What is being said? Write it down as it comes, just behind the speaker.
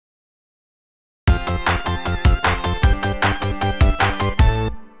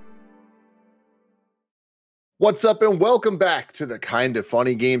What's up and welcome back to the Kinda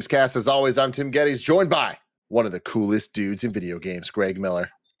Funny Gamescast. As always, I'm Tim Geddes, joined by one of the coolest dudes in video games, Greg Miller.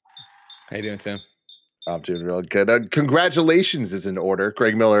 How you doing, Tim? I'm doing real good. Congratulations is in order.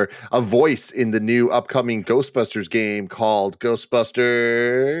 Greg Miller, a voice in the new upcoming Ghostbusters game called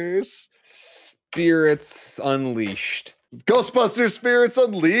Ghostbusters Spirits Unleashed. Ghostbusters Spirits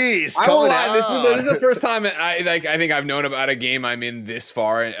Unleashed. I won't lie, this is the first time I think I've known about a game I'm in this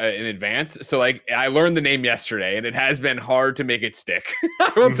far in advance. So like I learned the name yesterday, and it has been hard to make it stick.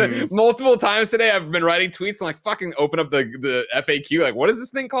 I will say multiple times today. I've been writing tweets and like fucking open up the FAQ. Like, what is this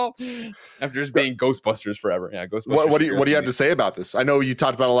thing called? After just being Ghostbusters forever. Yeah, Ghostbusters. What do you have to say about this? I know you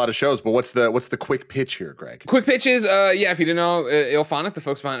talked about a lot of shows, but what's the quick pitch here, Greg? Quick pitch is if you didn't know, IllFonic, the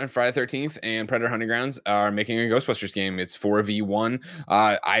folks behind Friday the 13th and Predator Hunting Grounds, are making a Ghostbusters game. It's 4v1.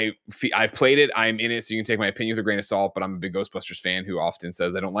 I've played it. I'm in it, so you can take my opinion with a grain of salt, but I'm a big Ghostbusters fan who often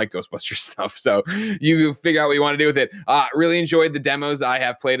says I don't like Ghostbusters stuff. So you figure out what you want to do with it. Really enjoyed the demos I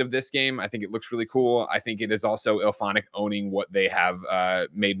have played of this game. I think it looks really cool. I think it is also IllFonic owning what they have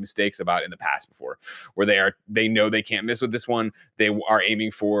made mistakes about in the past before, where they know they can't miss with this one. They are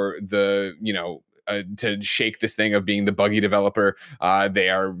aiming for the, to shake this thing of being the buggy developer. They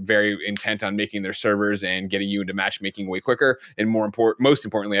are very intent on making their servers and getting you into matchmaking way quicker. And most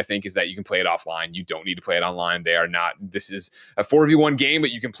importantly, I think, is that you can play it offline. You don't need to play it online. This is a 4v1 game,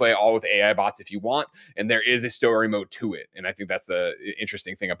 but you can play all with AI bots if you want. And there is a story mode to it. And I think that's the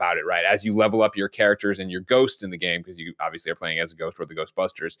interesting thing about it, right? As you level up your characters and your ghost in the game, because you obviously are playing as a ghost or the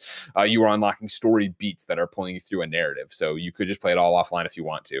Ghostbusters, you are unlocking story beats that are pulling you through a narrative. So you could just play it all offline if you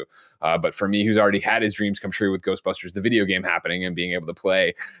want to. But for me, who's already had his dreams come true with Ghostbusters, the video game, happening and being able to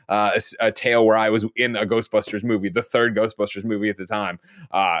play a tale where I was in a Ghostbusters movie, the third Ghostbusters movie at the time.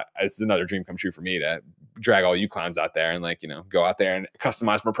 It's another dream come true for me to drag all you clowns out there and go out there and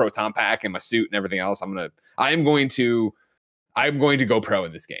customize my proton pack and my suit and everything else. I'm going to go pro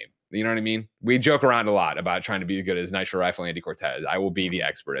in this game. You know what I mean? We joke around a lot about trying to be as good as Nitro Rifle Andy Cortez. I will be the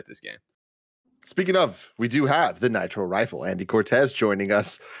expert at this game. Speaking of, we do have the Nitro Rifle, Andy Cortez, joining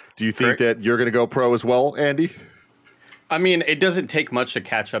us. Do you think that you're going to go pro as well, Andy? I mean, it doesn't take much to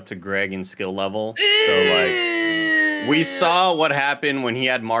catch up to Greg in skill level. So, we saw what happened when he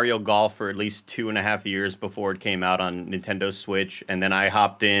had Mario Golf for at least 2.5 years before it came out on Nintendo Switch. And then I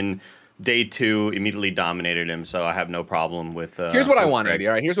hopped in day 2, immediately dominated him. So I have no problem with Here's what I want, Greg. Andy.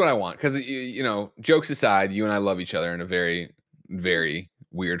 All right, here's what I want. Because, jokes aside, you and I love each other in a very, very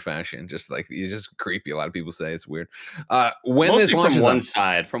weird fashion. Just like, it's just creepy. A lot of people say it's weird. When mostly this launches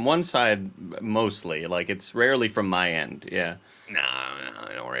from one side mostly. Like, it's rarely from my end. Yeah. No,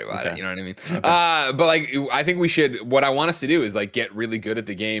 don't worry about it. You know what I mean? Okay. But I think what I want us to do is get really good at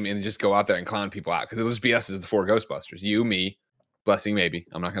the game and just go out there and clown people out, because it'll just be us as the 4 Ghostbusters. You, me, Blessing, maybe.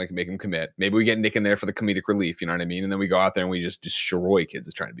 I'm not going to make him commit. Maybe we get Nick in there for the comedic relief, you know what I mean? And then we go out there and we just destroy kids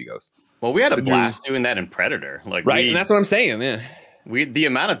that's trying to be ghosts. Well, we had a blast doing that in Predator. Right, and that's what I'm saying, yeah. The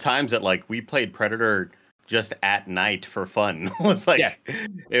amount of times that we played Predator just at night for fun was it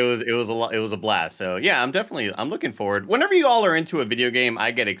was a blast. So yeah, I'm looking forward. Whenever you all are into a video game, I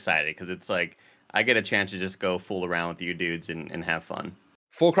get excited because it's I get a chance to just go fool around with you dudes and have fun.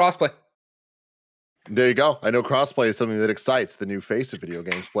 Full crossplay. There you go. I know crossplay is something that excites the new face of video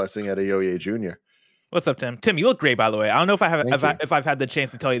games, Blessing Adeoye Jr. What's up, Tim? Tim, you look great, by the way. I don't know if I've had the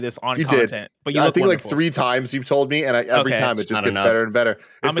chance to tell you this on content, but you look think wonderful. 3 times you've told me, and every time it just gets better and better.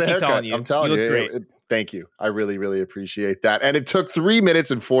 I'm gonna keep telling you. I'm telling you. Thank you. I really, really appreciate that. And it took 3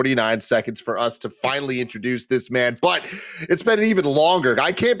 minutes and 49 seconds for us to finally introduce this man, but it's been even longer.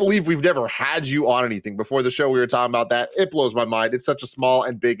 I can't believe we've never had you on anything. Before the show, we were talking about that. It blows my mind. It's such a small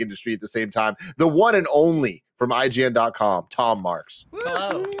and big industry at the same time. The one and only from IGN.com, Tom Marks.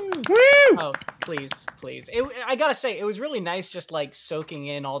 Hello. Woo! Oh, please. I gotta say, it was really nice just soaking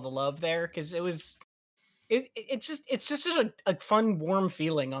in all the love there, because it's just such a fun, warm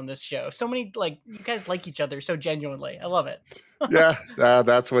feeling on this show. So many, you guys like each other so genuinely. I love it. Yeah,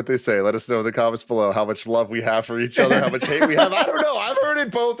 that's what they say. Let us know in the comments below how much love we have for each other, how much hate we have. I don't know. I've heard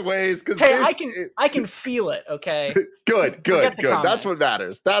it both ways. Hey, I can feel it. Okay. Good. That's what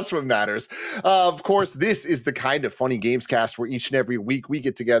matters. Of course, this is the Kinda Funny Gamescast, where each and every week we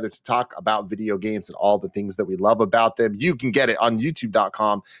get together to talk about video games and all the things that we love about them. You can get it on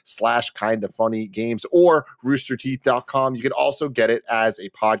youtube.com/kindafunnygames or roosterteeth.com. You can also get it as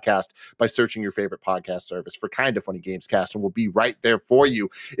a podcast by searching your favorite podcast service for Kinda Funny Gamescast, and we'll be right there for you.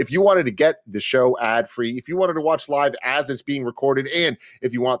 If you wanted to get the show ad-free, if you wanted to watch live as it's being recorded, and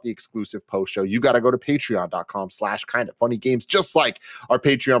if you want the exclusive post-show, you got to go to patreon.com/kindafunnygames, just like our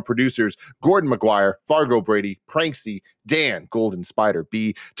Patreon producers, Gordon McGuire, Fargo Brady, Pranksy, Dan, Golden Spider,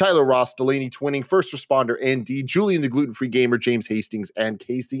 B, Tyler Ross, Delaney Twinning, First Responder, and D, Julian the Gluten-Free Gamer, James Hastings, and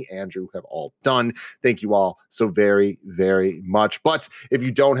Casey Andrew have all done. Thank you all so very, very much. But if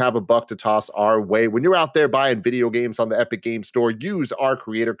you don't have a buck to toss our way, when you're out there buying video games on the Epic Games Store, use our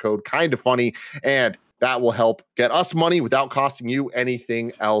creator code KindaFunny, and that will help get us money without costing you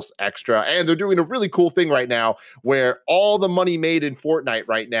anything else extra. And they're doing a really cool thing right now where all the money made in Fortnite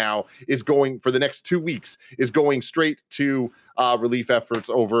right now is going, for the next 2 weeks, is going straight to relief efforts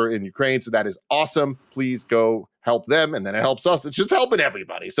over in Ukraine. So that is awesome. Please go help them. And then it helps us. It's just helping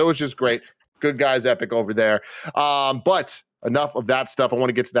everybody. So it's just great. Good guys, Epic over there. But enough of that stuff. I want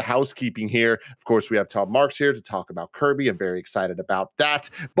to get to the housekeeping here. Of course, we have Tom Marks here to talk about Kirby. I'm very excited about that.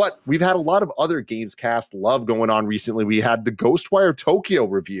 But we've had a lot of other Gamescast love going on recently. We had the Ghostwire Tokyo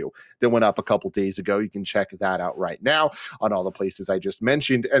review that went up a couple days ago. You can check that out right now on all the places I just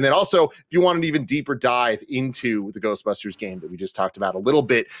mentioned. And then also, if you want an even deeper dive into the Ghostbusters game that we just talked about a little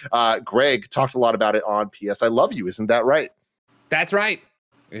bit, Greg talked a lot about it on PS I Love You. Isn't that right? That's right.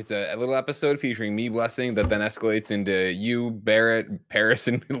 It's a little episode featuring me blessing that then escalates into you, Barrett, Paris,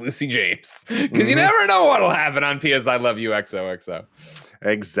 and Lucy James. Because you never know what'll happen on PS I Love You XOXO.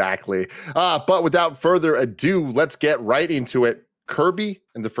 Exactly. But without further ado, let's get right into it. Kirby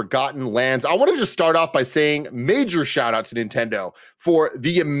and the Forgotten Lands. I want to just start off by saying major shout out to Nintendo for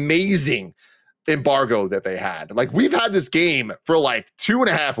the amazing embargo that they had. Like, we've had this game for like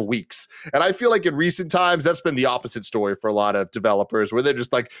 2.5 weeks, and I feel like in recent times that's been the opposite story for a lot of developers, where they're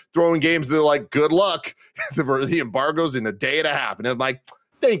just like throwing games, they're like, good luck, the embargo's in a day and a half, and I'm like,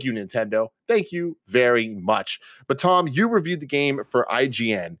 thank you, Nintendo, thank you very much. But Tom, you reviewed the game for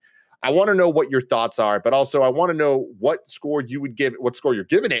IGN. I want to know what your thoughts are, but also I want to know what score you would give it, what score you're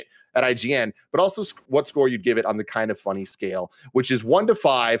giving it at IGN, but also what score you'd give it on the KindaFunny scale, which is 1 to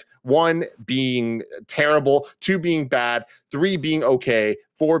 5, 1 being terrible, 2 being bad, 3 being okay,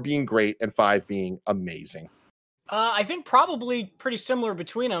 4 being great, and 5 being amazing. I think probably pretty similar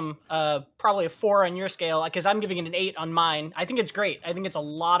between them. Probably a 4 on your scale, because I'm giving it an 8 on mine. I think it's great. I think it's a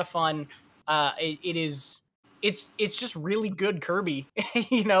lot of fun. It's just really good Kirby.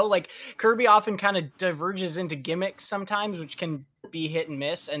 You know, like Kirby often kind of diverges into gimmicks sometimes, which can be hit and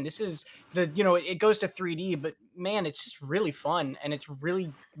miss. And this is it goes to 3D, but man, it's just really fun, and it's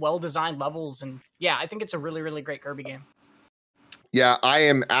really well designed levels. And yeah, I think it's a really, really great Kirby game. Yeah, I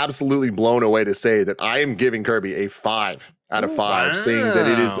am absolutely blown away to say that I am giving Kirby a 5 out of 5, saying that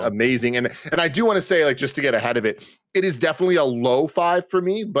it is amazing. And I do want to say, like, just to get ahead of it, it is definitely a low 5 for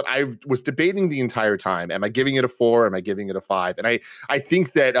me, but I was debating the entire time. Am I giving it a 4? Am I giving it a 5? And I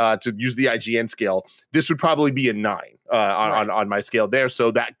think that to use the IGN scale, this would probably be a 9 on my scale there.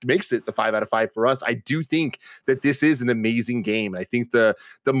 So that makes it the 5 out of 5 for us. I do think that this is an amazing game. And I think the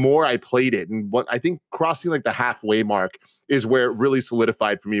more I played it, and what I think crossing like the halfway mark is where it really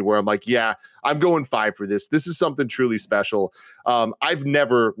solidified for me, where I'm like, yeah, I'm going 5 for this. This is something truly special. I've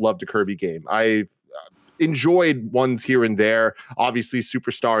never loved a Kirby game. I've enjoyed ones here and there. Obviously,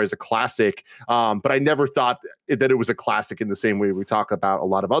 Superstar is a classic, but I never thought that it was a classic in the same way we talk about a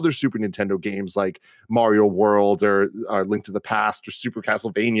lot of other Super Nintendo games like Mario World or Link to the Past or Super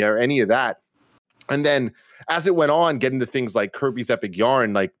Castlevania or any of that. And then as it went on, getting to things like Kirby's Epic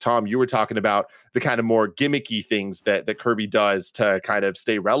Yarn, like Tom, you were talking about the kind of more gimmicky things that Kirby does to kind of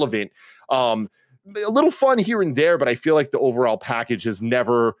stay relevant. A little fun here and there, but I feel like the overall package has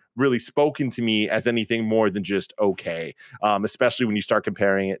never really spoken to me as anything more than just okay, especially when you start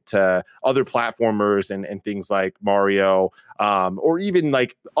comparing it to other platformers and things like Mario, or even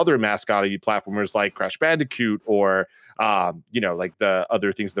like other mascot-y platformers like Crash Bandicoot, or like the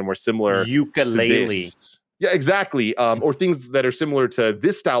other things that are more similar. Ukulele. Yeah, exactly. Or things that are similar to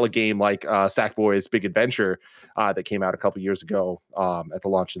this style of game, like Sackboy's Big Adventure that came out a couple years ago at the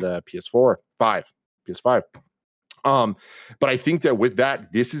launch of the PS5. But I think that with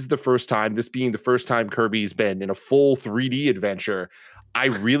that, this being the first time Kirby's been in a full 3D adventure, I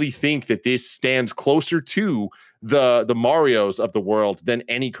really think that this stands closer to the Marios of the world than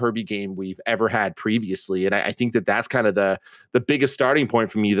any Kirby game we've ever had previously. And I think that that's kind of the biggest starting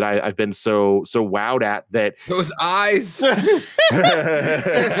point for me, that I've been so wowed at. That those eyes. What the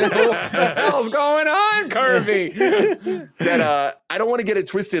hell's going on, Kirby? That I don't want to get it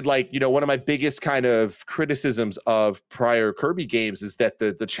twisted. Like, one of my biggest kind of criticisms of prior Kirby games is that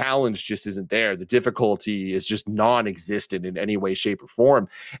the challenge just isn't there. The difficulty is just non-existent in any way, shape, or form.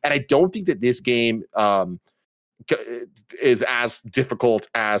 And I don't think that this game is as difficult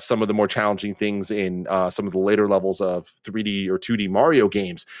as some of the more challenging things in some of the later levels of 3D or 2D Mario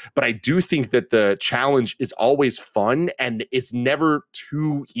games. But I do think that the challenge is always fun and it's never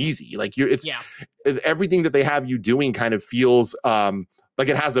too easy. Like everything that they have you doing kind of feels like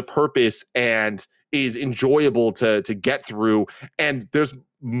it has a purpose and is enjoyable to get through. And there's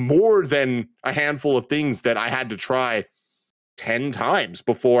more than a handful of things that I had to try 10 times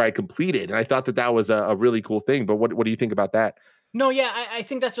before I completed. And I thought that was a really cool thing. But what do you think about that? No, yeah, I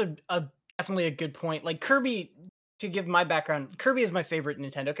think that's a definitely a good point. Like Kirby, to give my background, Kirby is my favorite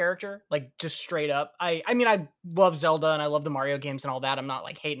Nintendo character, like just straight up. I mean, I love Zelda and I love the Mario games and all that. I'm not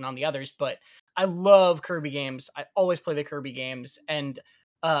like hating on the others, but I love Kirby games. I always play the Kirby games. And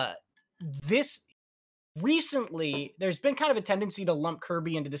this recently, there's been kind of a tendency to lump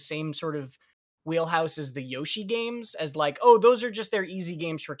Kirby into the same sort of wheelhouse as the Yoshi games, as like, oh, those are just their easy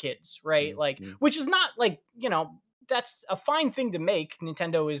games for kids, right? Like, which is not like, you know, that's a fine thing to make.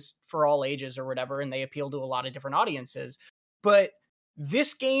 Nintendo is for all ages or whatever, and they appeal to a lot of different audiences. But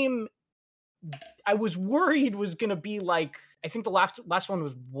this game, I was worried was going to be like, I think the last one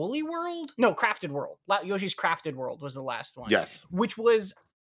was Woolly World? No, Crafted World. Yoshi's Crafted World was the last one. Yes. Which was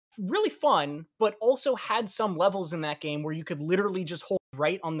really fun, but also had some levels in that game where you could literally just hold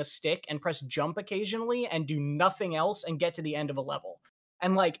right on the stick and press jump occasionally and do nothing else and get to the end of a level.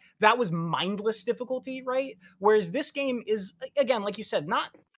 And like, that was mindless difficulty, right? Whereas this game is, again, like you said,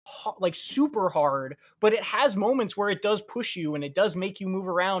 not like super hard, but it has moments where it does push you and it does make you move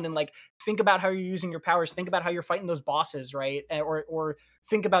around and like think about how you're using your powers, think about how you're fighting those bosses, right? Or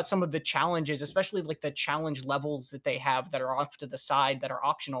think about some of the challenges, especially like the challenge levels that they have that are off to the side that are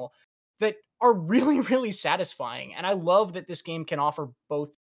optional, that are really, really satisfying. And I love that this game can offer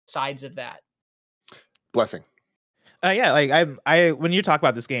both sides of that. Blessing. Yeah, like I when you talk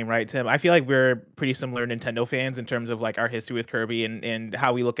about this game, right, Tim, I feel like we're pretty similar Nintendo fans in terms of like our history with Kirby and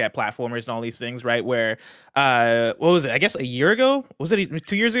how we look at platformers and all these things, right? Where what was it? I guess a year ago? Was it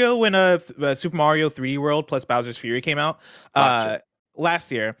 2 years ago when Super Mario 3D World plus Bowser's Fury came out?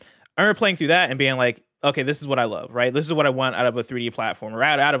 Last year. I remember playing through that and being like, okay, this is what I love, right? This is what I want out of a 3D platform, or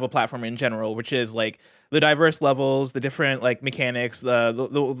out of a platform in general, which is like the diverse levels, the different like mechanics,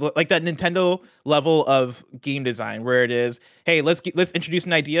 the like that Nintendo level of game design where it is, hey, let's introduce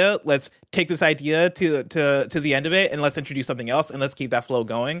an idea, let's take this idea to the end of it, and let's introduce something else, and let's keep that flow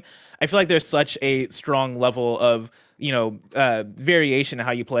going. I feel like there's such a strong level of variation in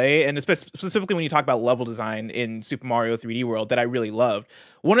how you play, and specifically when you talk about level design in Super Mario 3D World that I really loved.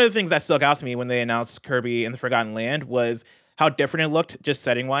 One of the things that stuck out to me when they announced Kirby and the Forgotten Land was how different it looked just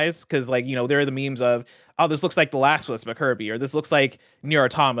setting wise, because like, there are the memes of, oh, this looks like The Last of Us but Kirby, or this looks like Nier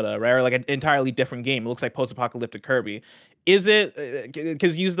Automata, right, or like an entirely different game. It looks like post-apocalyptic Kirby. Is it,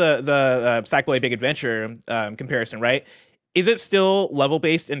 because use the Sackboy Big Adventure comparison, right? Is it still level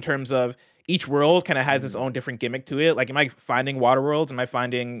based in terms of each world kind of has its own different gimmick to it? Like, am I finding water worlds? Am I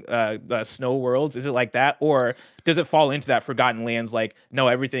finding snow worlds? Is it like that? Or does it fall into that Forgotten Lands, like, no,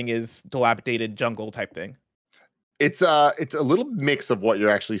 everything is dilapidated jungle type thing? It's a little mix of what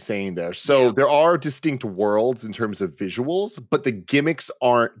you're actually saying there. So there are distinct worlds in terms of visuals, but the gimmicks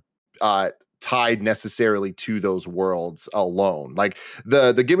aren't tied necessarily to those worlds alone. Like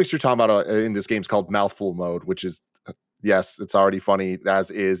the gimmicks you're talking about in this game is called mouthful mode, which is, yes, it's already funny as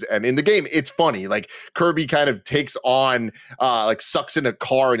is. And in the game, it's funny. Like Kirby kind of takes on, like sucks in a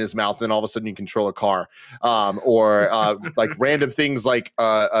car in his mouth, and then all of a sudden you control a car. Or like random things like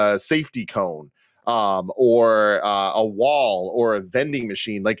a safety cone, or a wall or a vending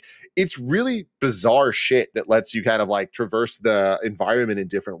machine. Like it's really bizarre shit that lets you kind of like traverse the environment in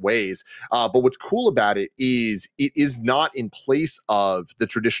different ways. But what's cool about it is not in place of the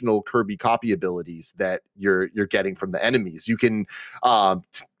traditional Kirby copy abilities that you're getting from the enemies. You can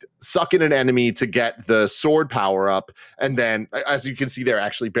suck in an enemy to get the sword power up, and then as you can see there,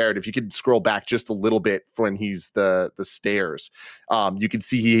 actually, Barrett, if you could scroll back just a little bit when he's the stairs, you can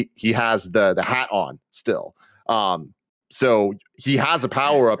see he has the hat on still. So he has a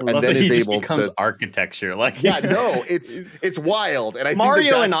power up, and then is able to architecture. Like, yeah, no, it's wild. And I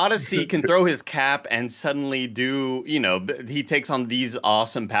Mario think in Odyssey can throw his cap and suddenly do, he takes on these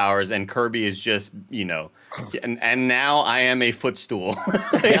awesome powers, and Kirby is just, and now I am a footstool.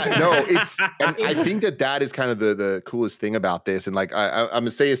 Yeah, no, and I think that is kind of the coolest thing about this. And like, I'm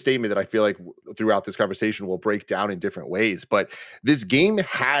gonna say a statement that I feel like throughout this conversation will break down in different ways, but this game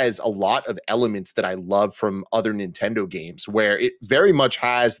has a lot of elements that I love from other Nintendo games, where it very much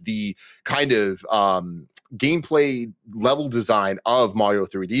has the kind of gameplay level design of Mario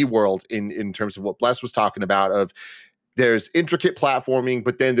 3D World in terms of what Bless was talking about, of there's intricate platforming,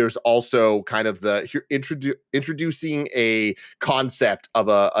 but then there's also kind of the introducing a concept of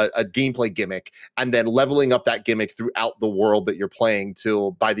a gameplay gimmick and then leveling up that gimmick throughout the world that you're playing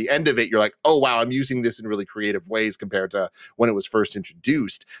till by the end of it, you're like, oh, wow, I'm using this in really creative ways compared to when it was first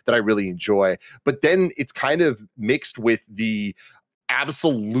introduced that I really enjoy. But then it's kind of mixed with the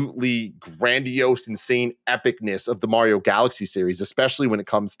absolutely grandiose, insane epicness of the Mario Galaxy series, especially when it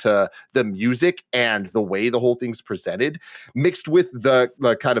comes to the music and the way the whole thing's presented, mixed with the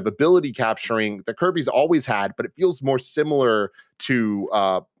kind of ability capturing that Kirby's always had, but it feels more similar to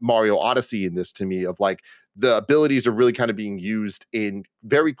Mario Odyssey in this to me, of like the abilities are really kind of being used in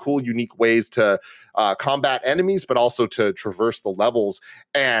very cool, unique ways to combat enemies, but also to traverse the levels.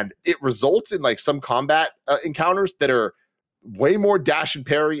 And it results in like some combat encounters that are way more dash and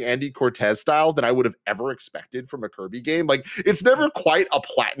parry Andy Cortez style than I would have ever expected from a Kirby game. Like, it's never quite a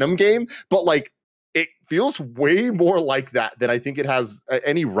platinum game, but like it feels way more like that than I think it has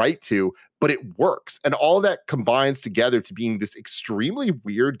any right to, but it works. And all of that combines together to being this extremely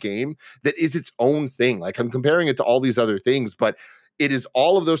weird game that is its own thing. Like, I'm comparing it to all these other things, but it is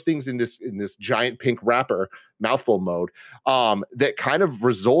all of those things in this giant pink wrapper, mouthful mode, that kind of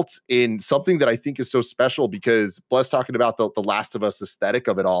results in something that I think is so special, because Bless talking about the Last of Us aesthetic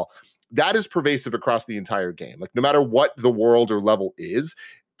of it all, that is pervasive across the entire game. Like, no matter what the world or level is,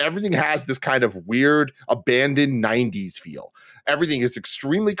 everything has this kind of weird, abandoned 90s feel. Everything is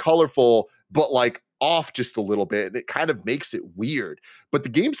extremely colorful, but like off just a little bit, and it kind of makes it weird. But the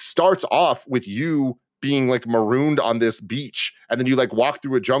game starts off with you being like marooned on this beach, and then you like walk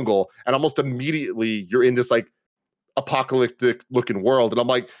through a jungle, and almost immediately you're in this like apocalyptic looking world. And I'm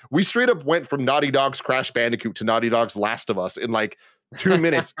like, we straight up went from Naughty Dog's Crash Bandicoot to Naughty Dog's Last of Us in like 2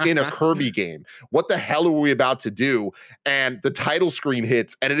 minutes in a Kirby game. What the hell are we about to do? And the title screen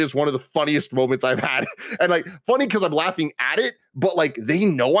hits, and it is one of the funniest moments I've had. And like, funny because I'm laughing at it, but like they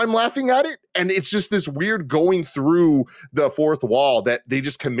know I'm laughing at it. And it's just this weird going through the fourth wall that they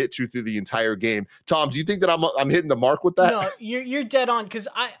just commit to through the entire game. Tom, do you think that I'm hitting the mark with that? No, you're dead on, because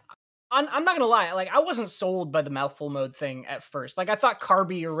I'm not gonna lie, like I wasn't sold by the mouthful mode thing at first. Like, I thought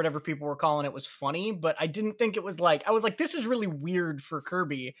Kirby or whatever people were calling it was funny, but I didn't think it was like, I was like, this is really weird for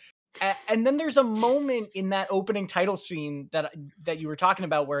Kirby. And then there's a moment in that opening title scene that you were talking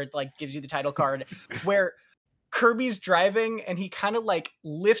about where it like gives you the title card, where Kirby's driving and he kind of like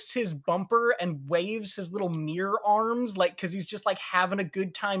lifts his bumper and waves his little mirror arms, like, because he's just like having a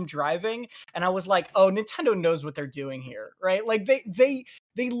good time driving. And I was like, oh, Nintendo knows what they're doing here, right? Like they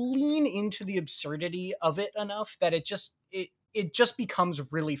lean into the absurdity of it enough that it just becomes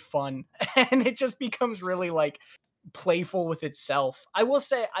really fun, and it just becomes really like playful with itself. I will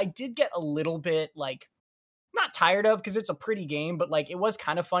say I did get a little bit like not tired of, because it's a pretty game, but like it was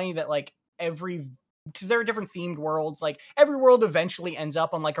kind of funny that like because there are different themed worlds, like every world eventually ends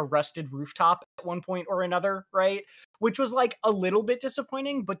up on like a rusted rooftop at one point or another, right? Which was like a little bit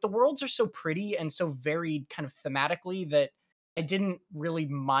disappointing, but the worlds are so pretty and so varied kind of thematically that I didn't really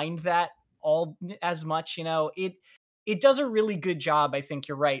mind that all as much. You know, it does a really good job, I think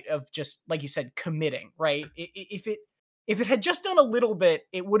you're right, of just like you said, committing, right? If it had just done a little bit,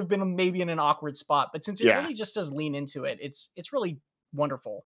 it would have been maybe in an awkward spot, but since it really just does lean into it, it's really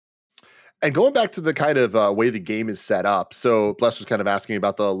wonderful. And going back to the kind of way the game is set up, so Bless was kind of asking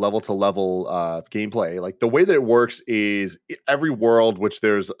about the level-to-level gameplay. Like, the way that it works is every world, which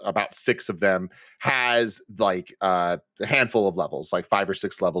there's about 6 of them, has like a handful of levels, like 5 or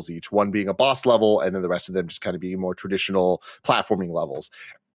 6 levels each, one being a boss level, and then the rest of them just kind of being more traditional platforming levels.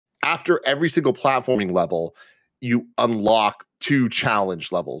 After every single platforming level, you unlock 2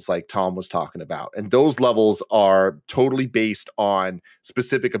 challenge levels like Tom was talking about. And those levels are totally based on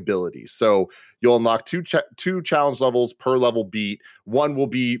specific abilities. So you'll unlock two challenge levels per level beat. One will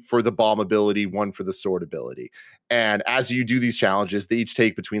be for the bomb ability, one for the sword ability. And as you do these challenges, they each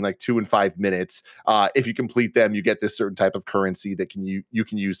take between like 2 and 5 minutes. If you complete them, you get this certain type of currency that you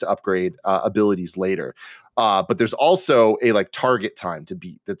can use to upgrade abilities later. But there's also a like target time to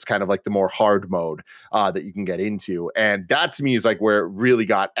beat. That's kind of like the more hard mode that you can get into. And that to me is like where it really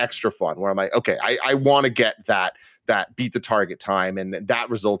got extra fun, where I'm like, okay, I want to get that beat the target time. And that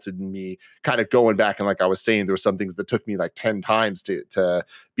resulted in me kind of going back. And like I was saying, there were some things that took me like 10 times to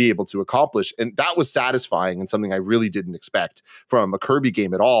be able to accomplish. And that was satisfying and something I really didn't expect from a Kirby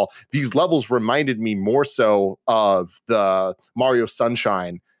game at all. These levels reminded me more so of the Mario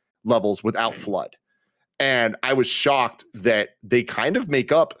Sunshine levels without FLUDD. And I was shocked that they kind of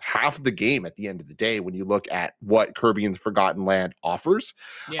make up half the game at the end of the day when you look at what Kirby and the Forgotten Land offers.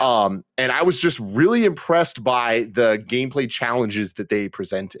 Yeah. And I was just really impressed by the gameplay challenges that they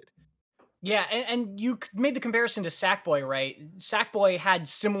presented. Yeah, and you made the comparison to Sackboy, right? Sackboy had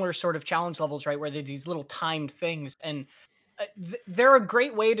similar sort of challenge levels, right, where they're these little timed things, and they're a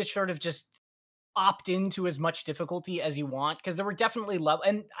great way to sort of just opt into as much difficulty as you want, because there were definitely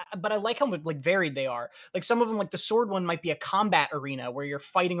but I like how like varied they are. Like some of them, like the sword one might be a combat arena where you're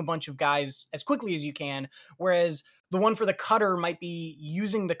fighting a bunch of guys as quickly as you can, whereas the one for the cutter might be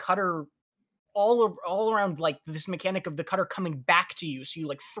using the cutter all around, like this mechanic of the cutter coming back to you, so you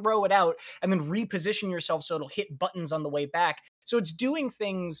like throw it out and then reposition yourself so it'll hit buttons on the way back. So it's doing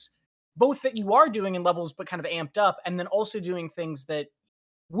things both that you are doing in levels but kind of amped up, and then also doing things that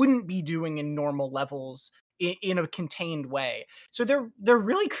wouldn't be doing in normal levels in a contained way. So they're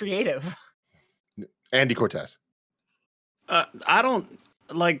really creative. Andy Cortez. I don't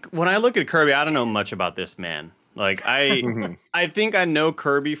like when I look at Kirby, I don't know much about this man. Like I think I know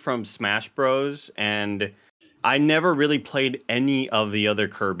Kirby from Smash Bros. And I never really played any of the other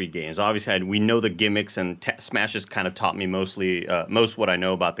Kirby games. Obviously, we know the gimmicks, and Smash has kind of taught me most what I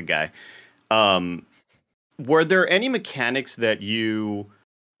know about the guy. Were there any mechanics that you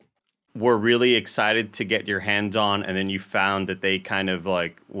were really excited to get your hands on, and then you found that they kind of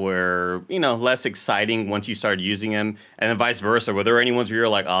like were, less exciting once you started using them, and then vice versa? Were there any ones where you're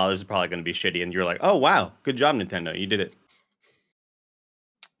like, oh, this is probably going to be shitty, and you're like, oh wow, good job, Nintendo, you did it?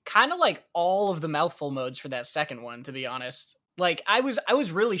 Kind of like all of the mouthful modes for that second one, to be honest. Like I was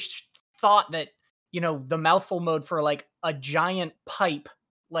really thought that, the mouthful mode for like a giant pipe,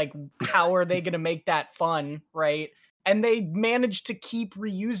 like how are they going to make that fun, right? And they managed to keep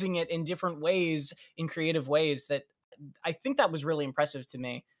reusing it in different ways, in creative ways, that I think that was really impressive to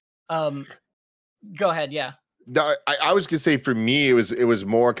me. Go ahead. Yeah. No, I was gonna say for me, it was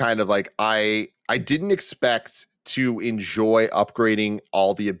more kind of like I didn't expect to enjoy upgrading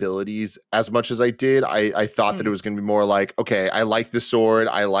all the abilities as much as I did. I thought that it was going to be more like, okay, I like the sword,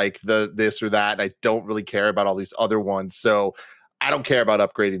 I like the this or that, and I don't really care about all these other ones. So I don't care about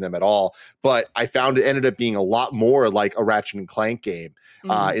upgrading them at all. But I found it ended up being a lot more like a Ratchet and Clank game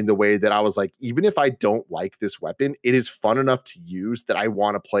in the way that I was like, even if I don't like this weapon, it is fun enough to use that I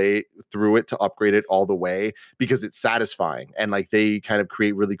want to play through it to upgrade it all the way, because it's satisfying. And like they kind of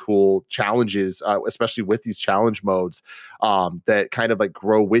create really cool challenges, especially with these challenge modes that kind of like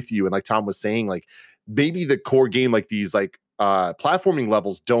grow with you. And like Tom was saying, like maybe the core game, like these like platforming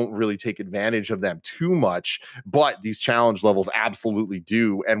levels don't really take advantage of them too much, but these challenge levels absolutely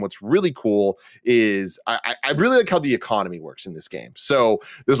do. And what's really cool is I really like how the economy works in this game. So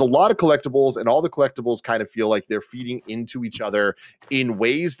there's a lot of collectibles, and all the collectibles kind of feel like they're feeding into each other in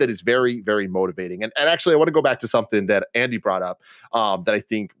ways that is very, very motivating. And actually, I want to go back to something that Andy brought up that I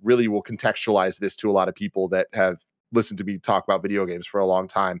think really will contextualize this to a lot of people that have listened to me talk about video games for a long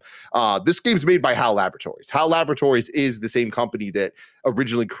time. This game's made by HAL Laboratories. HAL Laboratories is the same company that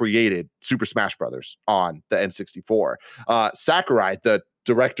originally created Super Smash Brothers on the N64. Sakurai, the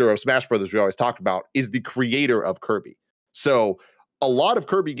director of Smash Brothers we always talk about, is the creator of Kirby. So a lot of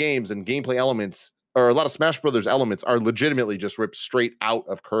Kirby games and gameplay elements, or a lot of Smash Brothers elements, are legitimately just ripped straight out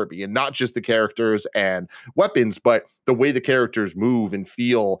of Kirby, and not just the characters and weapons, but the way the characters move and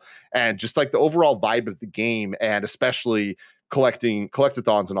feel, and just like the overall vibe of the game, and especially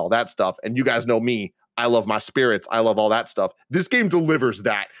collectathons and all that stuff. And you guys know me, I love my spirits, I love all that stuff. This game delivers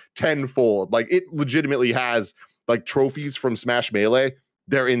that tenfold. Like it legitimately has like trophies from Smash Melee.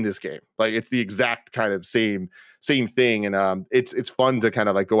 They're in this game. Like it's the exact kind of same thing. And it's fun to kind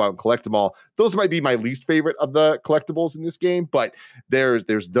of like go out and collect them all. Those might be my least favorite of the collectibles in this game, but there's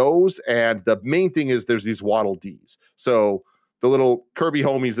those, and the main thing is there's these Waddle Dees. So the little Kirby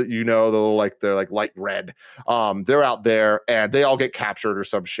homies that they're like light red. They're out there and they all get captured or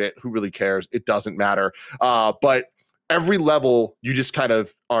some shit. Who really cares? It doesn't matter. But every level, you just kind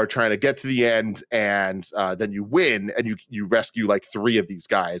of are trying to get to the end, and then you win, and you rescue like 3 of these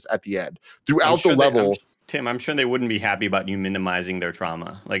guys at the end. Throughout the level, Tim, I'm sure they wouldn't be happy about you minimizing their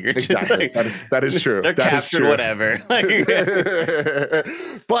trauma. Like you're exactly, that is true. They're captured, whatever.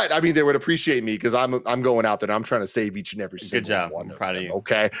 But I mean, they would appreciate me because I'm going out there and I'm trying to save each and every single Good job. one. I'm proud of you.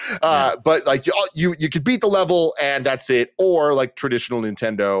 Okay, but like you could beat the level and that's it, or like traditional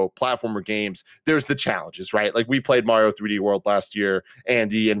Nintendo platformer games, there's the challenges, right? Like we played Mario 3D World last year,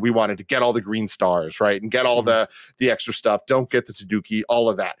 Andy, and we wanted to get all the green stars, right, and get all the extra stuff. Don't get the Taduki, all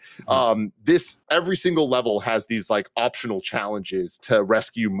of that. Every single level has these like optional challenges to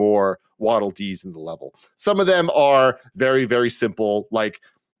rescue more Waddle Dees in the level. Some of them are very, very simple, like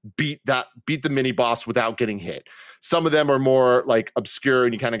beat the mini boss without getting hit. Some of them are more like obscure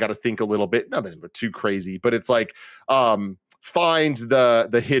and you kind of got to think a little bit. None of them are too crazy, but it's like find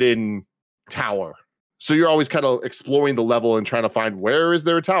the hidden tower So you're always kind of exploring the level and trying to find, where is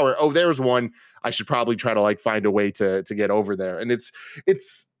there a tower? Oh, there's one. I should probably try to like find a way to get over there. And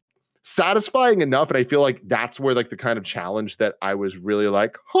it's satisfying enough. And I feel like that's where like the kind of challenge that I was really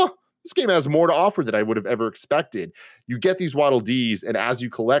like, this game has more to offer than I would have ever expected. You get these Waddle Dees, and as you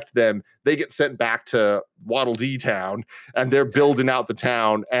collect them, they get sent back to Waddle Dee Town, and they're building out the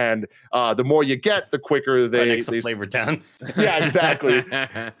town. And the more you get, the quicker they Flavor Town. Yeah, exactly.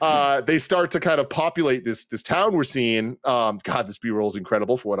 They start to kind of populate this town we're seeing. God, this B-roll is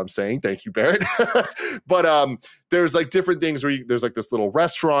incredible for what I'm saying. Thank you, Barrett. But there's like different things where there's like this little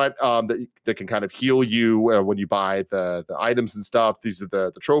restaurant that can kind of heal you when you buy the items and stuff. These are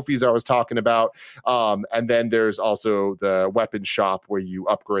the trophies I was talking about. And then there's also the weapon shop where you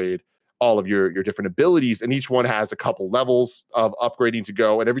upgrade all of your different abilities, and each one has a couple levels of upgrading to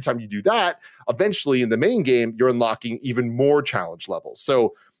go. And every time you do that, eventually in the main game, you're unlocking even more challenge levels.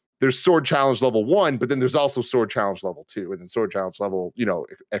 So there's sword challenge level 1, but then there's also sword challenge level 2, and then sword challenge level,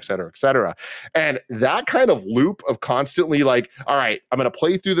 et cetera, et cetera. And that kind of loop of constantly like, all right, I'm going to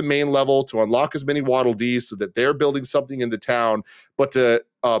play through the main level to unlock as many Waddle Dees so that they're building something in the town. But to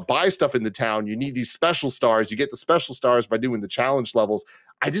buy stuff in the town, you need these special stars. You get the special stars by doing the challenge levels.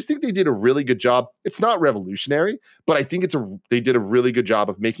 I just think they did a really good job. It's not revolutionary, but I think they did a really good job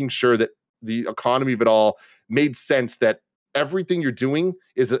of making sure that the economy of it all made sense, that everything you're doing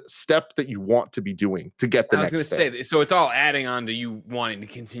is a step that you want to be doing to get the next thing. I was going to say, so it's all adding on to you wanting to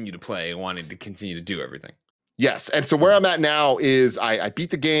continue to play and wanting to continue to do everything. Yes. And so where I'm at now is I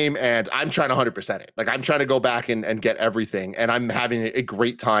beat the game and I'm trying to 100% it. Like I'm trying to go back and get everything. And I'm having a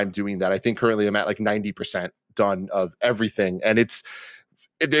great time doing that. I think currently I'm at like 90% done of everything. And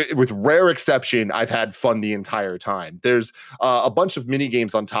with rare exception, I've had fun the entire time. There's a bunch of mini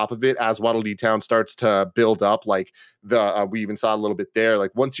games on top of it as Waddle Dee Town starts to build up. Like we even saw a little bit there.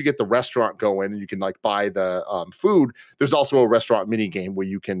 Like once you get the restaurant going and you can like buy the food, there's also a restaurant mini game where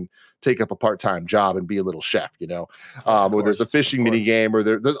you can take up a part-time job and be a little chef, or there's a fishing mini game, or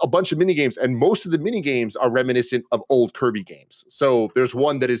there's a bunch of mini games, and most of the mini games are reminiscent of old Kirby games. So there's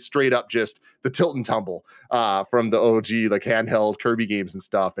one that is straight up just the tilt and tumble from the OG like handheld Kirby games and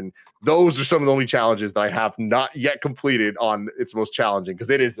stuff, and those are some of the only challenges that I have not yet completed on its most challenging, because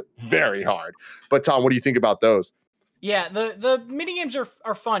it is very hard. But Tom, what do you think about those? Yeah, the mini games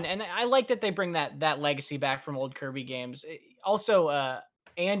are fun, and I like that they bring that legacy back from old Kirby games. Also,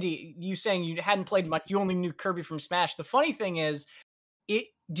 Andy, you saying you hadn't played much, you only knew Kirby from Smash. The funny thing is,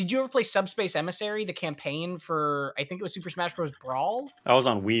 did you ever play Subspace Emissary, the campaign for, I think it was Super Smash Bros. Brawl? That was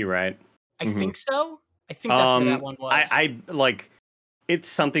on Wii, right? I think so. I think that's where that one was. I like, it's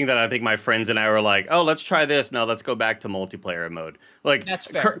something that I think my friends and I were like, oh, let's try this. No, let's go back to multiplayer mode. Like, that's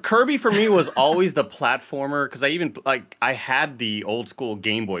fair. Kirby for me was always the platformer, because I had the old school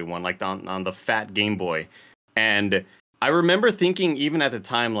Game Boy one, like on the fat Game Boy, and I remember thinking even at the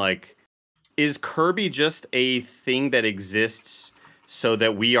time, like, is Kirby just a thing that exists so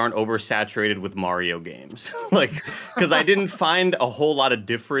that we aren't oversaturated with Mario games? Like, because I didn't find a whole lot of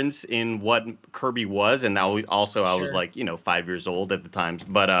difference in what Kirby was, and now also I was like, 5 years old at the time.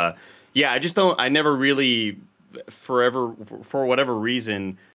 But yeah, I never really, for whatever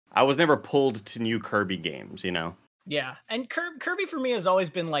reason, I was never pulled to new Kirby games, Yeah, and Kirby for me has always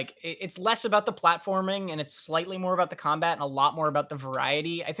been like, it's less about the platforming and it's slightly more about the combat and a lot more about the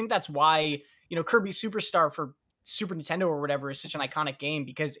variety. I think that's why, Kirby Superstar for Super Nintendo or whatever is such an iconic game,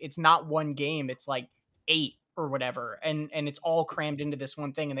 because it's not one game, it's like 8 or whatever, and it's all crammed into this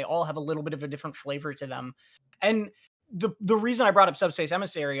one thing, and they all have a little bit of a different flavor to them. And the reason I brought up Subspace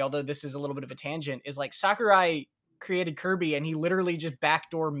Emissary, although this is a little bit of a tangent, is like Sakurai created Kirby and he literally just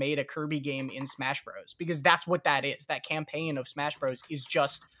backdoor made a Kirby game in Smash Bros, because that's what that is. That campaign of Smash Bros is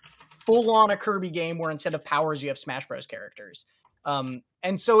just full on a Kirby game where instead of powers you have Smash Bros characters.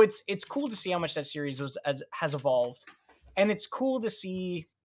 And so it's cool to see how much that series has evolved, and it's cool to see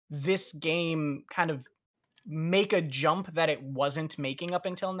this game kind of make a jump that it wasn't making up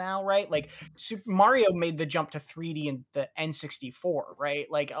until now, right? Like Super Mario made the jump to 3D in the N64, right?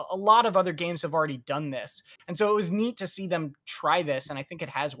 Like a lot of other games have already done this. And so it was neat to see them try this, and I think it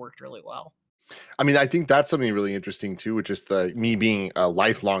has worked really well. I mean, I think that's something really interesting too, which is me being a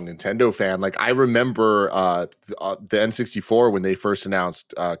lifelong Nintendo fan. Like I remember the N64 when they first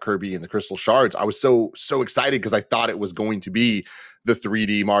announced Kirby and the Crystal Shards. I was so excited because I thought it was going to be the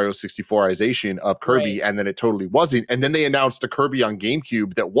 3D Mario 64ization of Kirby, right. And then it totally wasn't. And then they announced a Kirby on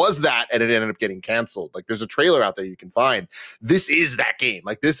GameCube that was that, and it ended up getting canceled. Like there's a trailer out there you can find. This is that game.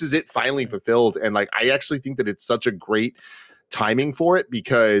 Like this is it finally fulfilled. And like I actually think that it's such a great timing for it,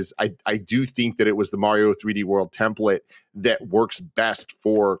 because I do think that it was the Mario 3D World template that works best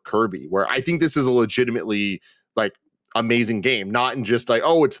for Kirby, where I think this is a legitimately like amazing game, not in just like,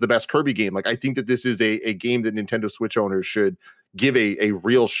 oh, it's the best Kirby game. Like, I think that this is a game that Nintendo Switch owners should give a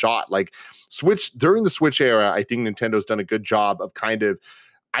real shot. Like, Switch, during the Switch era, I think Nintendo's done a good job of kind of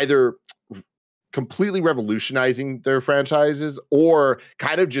either completely revolutionizing their franchises or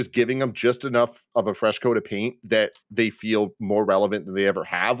kind of just giving them just enough of a fresh coat of paint that they feel more relevant than they ever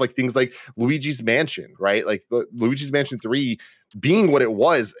have. Like things like Luigi's Mansion, right? Like the Luigi's Mansion 3 being what it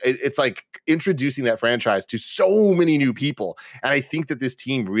was, it's like introducing that franchise to so many new people. And I think that this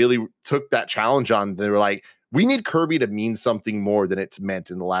team really took that challenge on. They were like, we need Kirby to mean something more than it's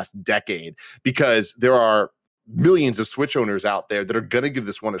meant in the last decade, because there are millions of Switch owners out there that are going to give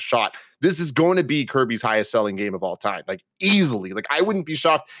this one a shot. This is going to be Kirby's highest selling game of all time, like easily. Like, I wouldn't be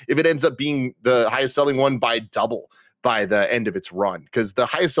shocked if it ends up being the highest selling one by double by the end of its run, because the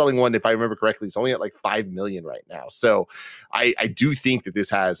highest selling one, if I remember correctly, is only at like 5 million right now. So I do think that this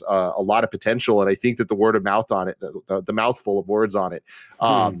has a lot of potential, and I think that the word of mouth on it, the mouthful of words on it,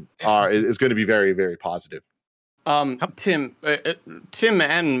 is going to be very, very positive. Tim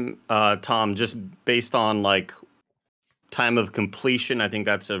and Tom, just based on like time of completion, I think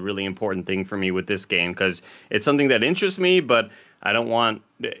that's a really important thing for me with this game, because it's something that interests me, but I don't want.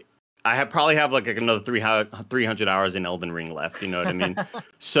 Probably have like another 300 hours in Elden Ring left. You know what I mean?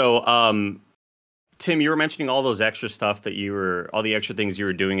 So, Tim, you were mentioning all those extra stuff all the extra things you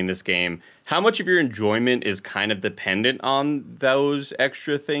were doing in this game. How much of your enjoyment is kind of dependent on those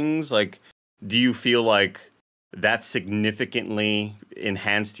extra things? Like, do you feel like that significantly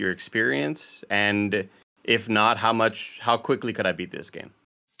enhanced your experience? And if not, how quickly could I beat this game?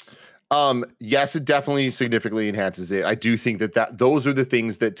 Yes, it definitely significantly enhances it. I do think that those are the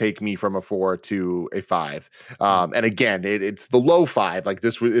things that take me from a 4 to a 5. And again, it's the low 5. Like,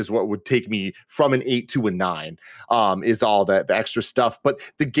 this is what would take me from an 8 to a 9, is all the extra stuff. But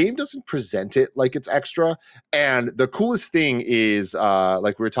the game doesn't present it like it's extra. And the coolest thing is,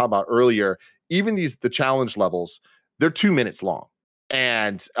 like we were talking about earlier, even the challenge levels, they're 2 minutes long.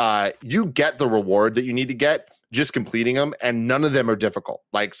 And you get the reward that you need to get just completing them, and none of them are difficult.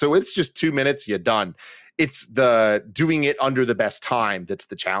 Like, so it's just 2 minutes, you're done. It's the doing it under the best time that's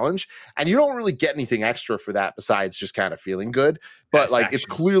the challenge, and you don't really get anything extra for that besides just kind of feeling good. But like, it's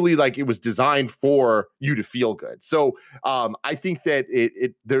clearly like it was designed for you to feel good. So I think that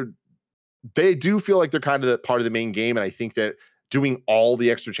they do feel like they're kind of the part of the main game, and I think that doing all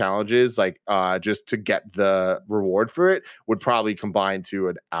the extra challenges, like just to get the reward for it, would probably combine to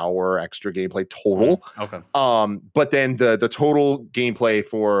an hour extra gameplay total. Okay. But then the total gameplay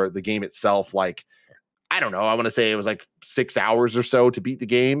for the game itself, like, I don't know, I want to say it was like 6 hours or so to beat the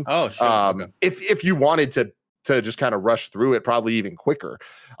game. Oh, sure. Okay. If you wanted to just kind of rush through it, probably even quicker,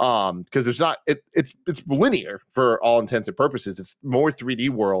 because there's not it's linear for all intents and purposes. It's more 3D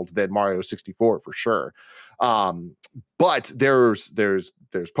world than Mario 64 for sure. But there's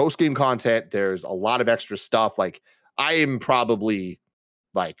post game content. There's a lot of extra stuff. Like, I am probably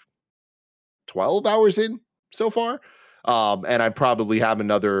like 12 hours in so far, and I probably have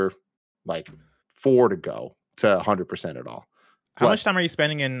another like 4 to go to 100% it all. How much time are you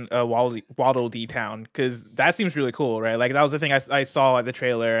spending in Waddle Dee Town? Because that seems really cool, right? Like, that was the thing I saw at the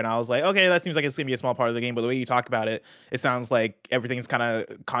trailer, and I was like, okay, that seems like it's gonna be a small part of the game. But the way you talk about it, it sounds like everything's kind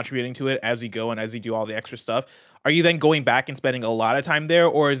of contributing to it as you go and as you do all the extra stuff. Are you then going back and spending a lot of time there,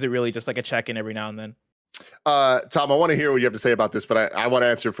 or is it really just like a check-in every now and then? Tom, I want to hear what you have to say about this, but I want to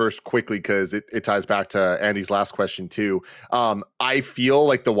answer first quickly because it ties back to Andy's last question too. I feel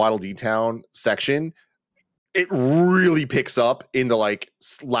like the Waddle Dee Town section, it really picks up in the like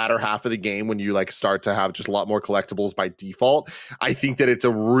latter half of the game when you like start to have just a lot more collectibles by default. I think that it's a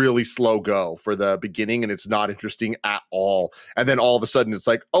really slow go for the beginning, and it's not interesting at all. And then all of a sudden it's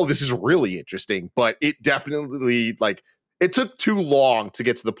like, oh, this is really interesting. But it definitely, like, it took too long to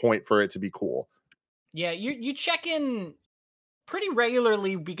get to the point for it to be cool. Yeah, you check in pretty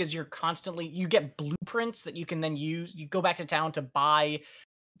regularly because you get blueprints that you can then use. You go back to town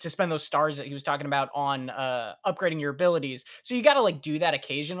to spend those stars that he was talking about on upgrading your abilities. So you got to like do that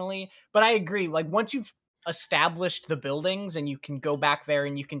occasionally. But I agree, like, once you've established the buildings and you can go back there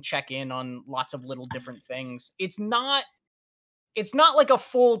and you can check in on lots of little different things, it's not it's not like a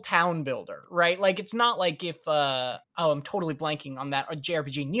full town builder, right? Like it's not like if I'm totally blanking on that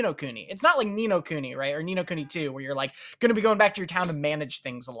JRPG Ni no Kuni. It's not like Ni no Kuni, right? Or Ni no Kuni 2 where you're like going to be going back to your town to manage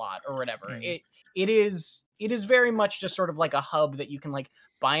things a lot or whatever. It is very much just sort of like a hub that you can like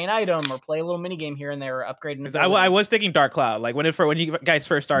buy an item or play a little mini game here and there or upgrade an ability. I was thinking Dark Cloud, like when you guys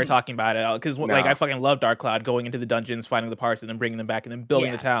first started talking about it, because like I fucking love Dark Cloud, going into the dungeons, finding the parts, and then bringing them back, and then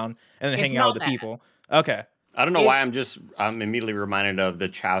building the town, and then hanging out with the people. Okay. I don't know why I'm immediately reminded of the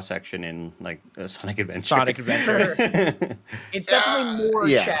Chow section in like Sonic Adventure. Sonic Adventure. It's definitely more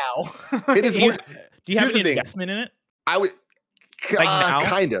Chow. It is more. Do you have any investment in it? I would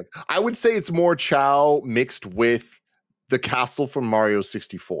kind of. I would say it's more Chow mixed with the castle from Mario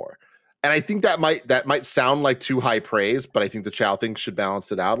 64. And I think that might sound like too high praise, but I think the Chow thing should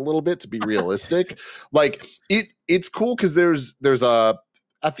balance it out a little bit to be realistic. Like it's cool because there's at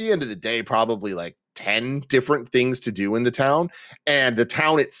the end of the day probably like 10 different things to do in the town, and the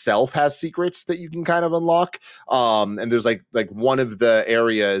town itself has secrets that you can kind of unlock. And there's like one of the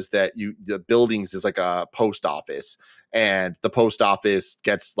areas that the buildings is like a post office, and the post office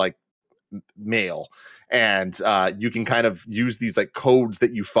gets like mail, and you can kind of use these like codes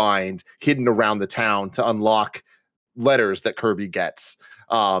that you find hidden around the town to unlock letters that Kirby gets.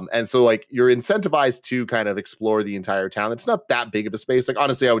 And so like you're incentivized to kind of explore the entire town. It's not that big of a space. Like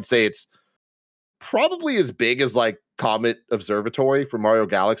honestly, I would say it's probably as big as like Comet Observatory for Mario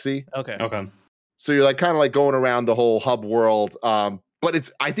Galaxy. Okay. So you're like kind of like going around the whole hub world.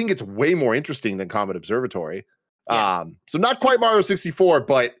 But I think it's way more interesting than Comet Observatory. So not quite Mario 64,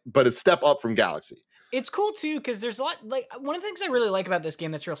 but a step up from Galaxy. It's cool too because there's a lot. Like one of the things I really like about this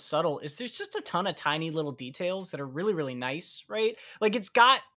game that's real subtle is there's just a ton of tiny little details that are really really nice, right? Like it's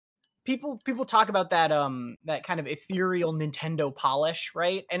got people talk about that that kind of ethereal Nintendo polish,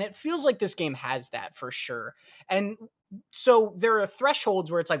 right? And it feels like this game has that for sure. And so there are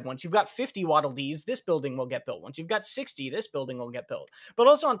thresholds where it's like once you've got 50 Waddle Dees, this building will get built. Once you've got 60, this building will get built. But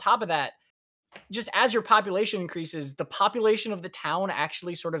also on top of that, just as your population increases, the population of the town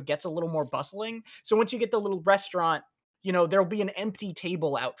actually sort of gets a little more bustling. So once you get the little restaurant, you know, there'll be an empty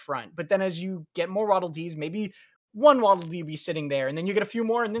table out front. But then as you get more Waddle Dees, maybe one Waddle Dee be sitting there, and then you get a few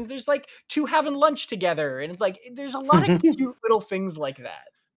more, and then there's like two having lunch together. And it's like, there's a lot of cute little things like that.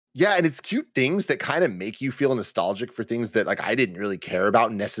 Yeah, and it's cute things that kind of make you feel nostalgic for things that like I didn't really care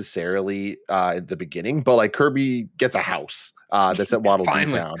about necessarily at the beginning. But like Kirby gets a house that's at Waddle Dee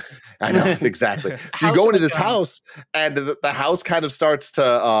Town. I know, exactly. So you go into this house, and the house kind of starts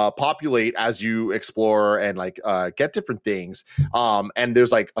to populate as you explore and like get different things. And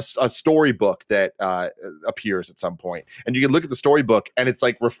there's like a storybook that appears at some point, and you can look at the storybook, and it's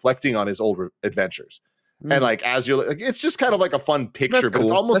like reflecting on his old adventures. And like as you're like, it's just kind of like a fun picture, but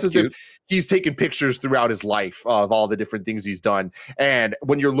it's almost as if he's taken pictures throughout his life of all the different things he's done. And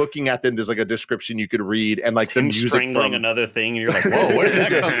when you're looking at them, there's like a description you could read, and like the music strangling another thing, and you're like, whoa, where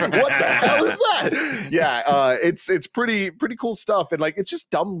did that come from? What the hell is that? Yeah, it's pretty cool stuff, and like it's just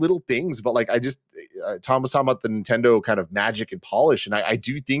dumb little things, but like Tom was talking about the Nintendo kind of magic and polish, and I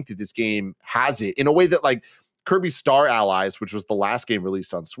do think that this game has it in a way that like Kirby Star Allies, which was the last game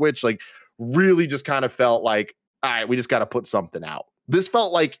released on Switch, like really just kind of felt like, all right, we just got to put something out. This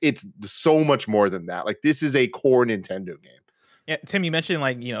felt like it's so much more than that. Like this is a core Nintendo game. Yeah, Tim, you mentioned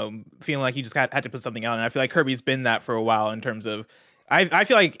like, you know, feeling like you just had to put something out, and I feel like Kirby's been that for a while in terms of, I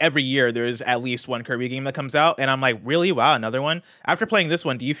feel like every year there's at least one Kirby game that comes out, and I'm like, really? Wow, another one? After playing this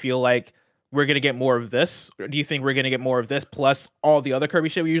one, do you feel like we're going to get more of this? Or do you think we're going to get more of this plus all the other Kirby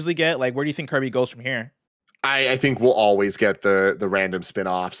shit we usually get? Like, where do you think Kirby goes from here? I think we'll always get the random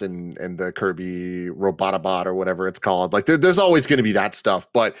spin-offs and the Kirby Robotabot or whatever it's called. Like there's always going to be that stuff,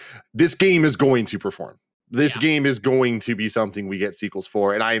 but this game is going to perform. This game is going to be something we get sequels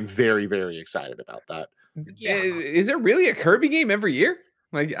for, and I am very, very excited about that. Yeah. Is there really a Kirby game every year?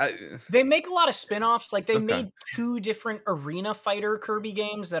 Like they make a lot of spin-offs. Like they made 2 different Arena Fighter Kirby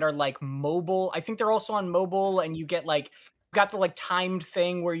games that are like mobile. I think they're also on mobile, and you get like got the like timed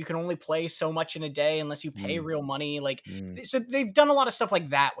thing where you can only play so much in a day unless you pay real money. Like so they've done a lot of stuff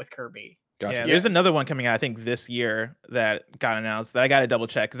like that with Kirby. Gotcha. Yeah, there's another one coming out, I think this year, that got announced that I got to double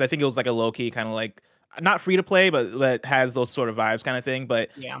check because I think it was like a low-key kind of like not free to play, but that has those sort of vibes kind of thing. But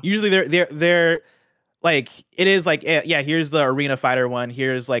usually they're like, it is like, yeah, here's the Arena Fighter one.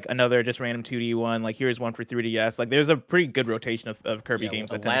 Here's like another just random 2D one. Like here's one for 3DS. Like there's a pretty good rotation of Kirby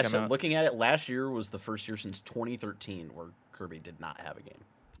games that tend to come out. Looking at it, last year was the first year since 2013 where Kirby did not have a game.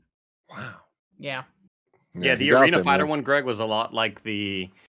 Wow. Yeah. Yeah, the Arena Fighter one, Greg, was a lot like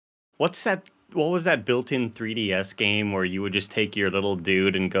what was that built-in 3DS game where you would just take your little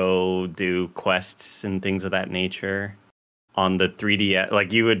dude and go do quests and things of that nature? on the 3D.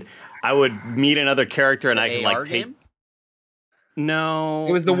 Like I would meet another character and I could like take. Game? No,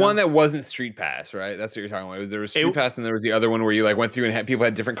 It was the one that wasn't Street Pass, right? That's what you're talking about. There was Street Pass, and there was the other one where you like went through and people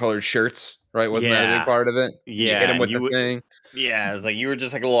had different colored shirts, right? Wasn't that a big part of it? Yeah, you hit them with the thing. Yeah, it's like you were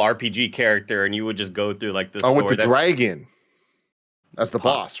just like a little RPG character, and you would just go through like the. Oh, with the dragon. That's the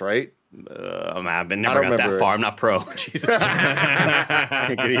boss, right? I've never got that far. I'm not pro. Jesus,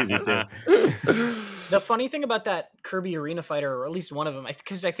 take it easy too. The funny thing about that Kirby Arena Fighter, or at least one of them,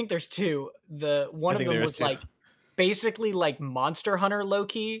 because I think there's two. One of them was like basically like Monster Hunter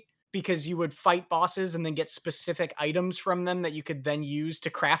low-key, because you would fight bosses and then get specific items from them that you could then use to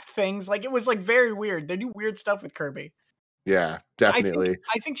craft things. Like it was like very weird. They do weird stuff with Kirby. Yeah, definitely.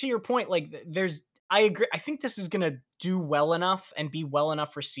 I think to your point, like I agree. I think this is gonna do well enough and be well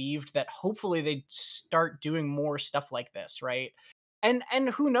enough received that hopefully they start doing more stuff like this, right? And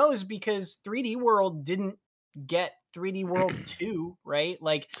who knows, because 3D World didn't get 3D World 2, right?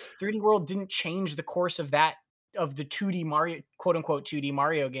 Like 3D World didn't change the course of the 2D Mario, quote unquote 2D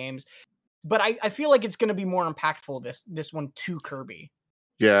Mario games. But I feel like it's going to be more impactful this one to Kirby.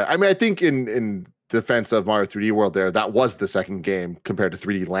 Yeah, I mean, I think in defense of Mario 3D World there, that was the second game compared to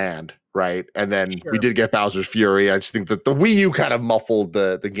 3D Land, right? And then we did get Bowser's Fury. I just think that the Wii U kind of muffled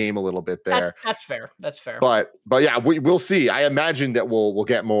the game a little bit there. That's fair. That's fair. But yeah, we'll see. I imagine that we'll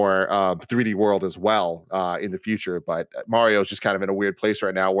get more 3D World as well in the future. But Mario's just kind of in a weird place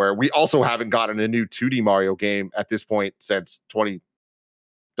right now, where we also haven't gotten a new 2D Mario game at this point since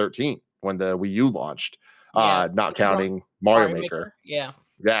 2013 when the Wii U launched. Not counting Mario Maker.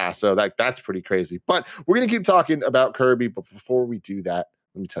 Yeah, so that's pretty crazy. But we're going to keep talking about Kirby. But before we do that,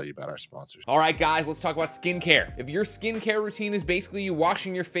 let me tell you about our sponsors. All right, guys, let's talk about skincare. If your skincare routine is basically you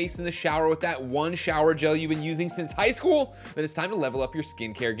washing your face in the shower with that one shower gel you've been using since high school, then it's time to level up your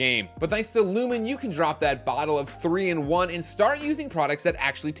skincare game. But thanks to Lumen, you can drop that bottle of 3-in-1 and start using products that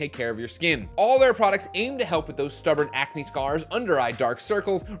actually take care of your skin. All their products aim to help with those stubborn acne scars, under-eye dark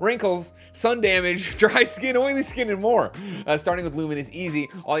circles, wrinkles, sun damage, dry skin, oily skin, and more. Starting with Lumen is easy.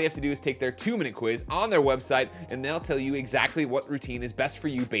 All you have to do is take their 2-minute quiz on their website, and they'll tell you exactly what routine is best for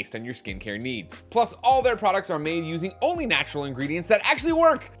you based on your skincare needs. Plus, all their products are made using only natural ingredients that actually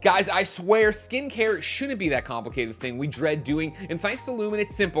work. Guys, I swear, skincare shouldn't be that complicated thing we dread doing, and thanks to Lumen,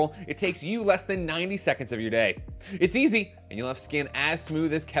 it's simple. It takes you less than 90 seconds of your day. It's easy, and you'll have skin as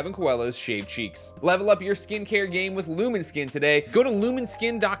smooth as Kevin Coelho's shaved cheeks. Level up your skincare game with Lumen Skin today. Go to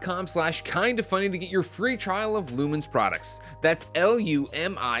lumenskin.com/kindafunny to get your free trial of Lumen's products. That's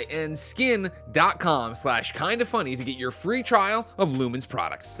LUMIN skin.com/kindafunny to get your free trial of Lumen's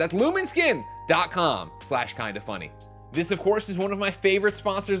products. That's lumenskin.com/kindafunny. This, of course, is one of my favorite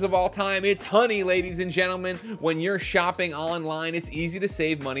sponsors of all time. It's Honey, ladies and gentlemen. When you're shopping online, it's easy to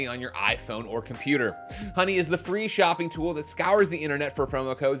save money on your iPhone or computer. Honey is the free shopping tool that scours the internet for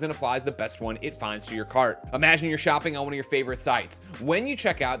promo codes and applies the best one it finds to your cart. Imagine you're shopping on one of your favorite sites. When you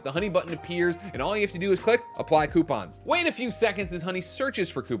check out, the Honey button appears, and all you have to do is click Apply Coupons. Wait a few seconds as Honey searches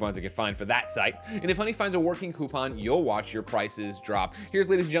for coupons it can find for that site, and if Honey finds a working coupon, you'll watch your prices drop. Here's,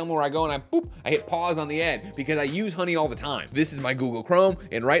 ladies and gentlemen, where I go and I hit pause on the ad because I use Honey all the time. This is my Google Chrome,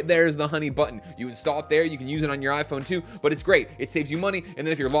 and right there is the Honey button. You install it there. You can use it on your iPhone too, but it's great. It saves you money, and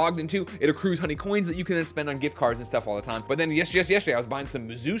then if you're logged into, it accrues Honey coins that you can then spend on gift cards and stuff all the time. But then just yesterday, I was buying some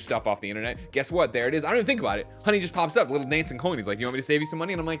Mizzou stuff off the internet. Guess what? There it is. I don't even think about it. Honey just pops up, little dancing coin. He's like, you want me to save you some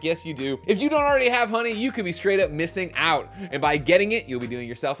money? And I'm like, yes, you do. If you don't already have Honey, you could be straight up missing out. And by getting it, you'll be doing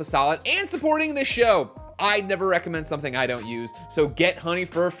yourself a solid and supporting this show. I'd never recommend something I don't use, so get Honey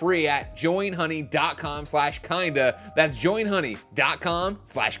for free at joinhoney.com/kinda. That's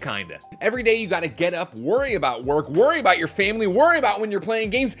joinhoney.com/kinda. Every day you gotta get up, worry about work, worry about your family, worry about when you're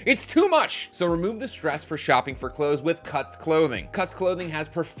playing games. It's too much. So remove the stress for shopping for clothes with Cuts Clothing. Cuts Clothing has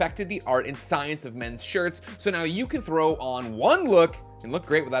perfected the art and science of men's shirts, so now you can throw on one look and look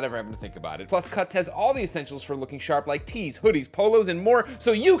great without ever having to think about it. Plus, Cuts has all the essentials for looking sharp like tees, hoodies, polos, and more,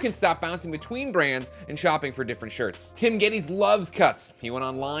 so you can stop bouncing between brands and shopping for different shirts. Tim Geddes loves Cuts. He went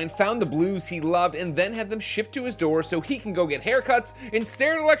online, found the blues he loved, and then had them shipped to his door so he can go get haircuts and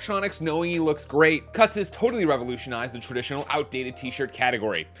stare at electronics knowing he looks great. Cuts has totally revolutionized the traditional outdated t-shirt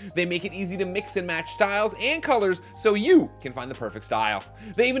category. They make it easy to mix and match styles and colors so you can find the perfect style.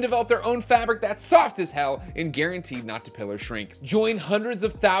 They even developed their own fabric that's soft as hell and guaranteed not to pill or shrink. Join hundreds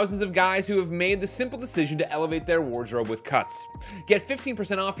of thousands of guys who have made the simple decision to elevate their wardrobe with Cuts. Get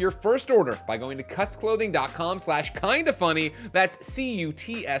 15% off your first order by going to cutsclothing.com/kindafunny. That's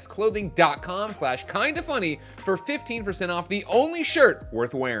CUTS clothing.com/kindafunny for 15% off the only shirt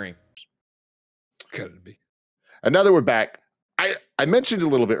worth wearing. Kirby. And now that we're back, I mentioned it a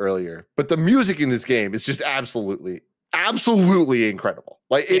little bit earlier, but the music in this game is just absolutely absolutely incredible.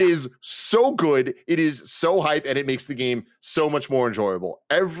 Like it is so good. It is so hype, and it makes the game so much more enjoyable.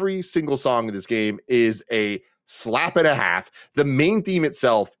 Every single song in this game is a slap and a half. The main theme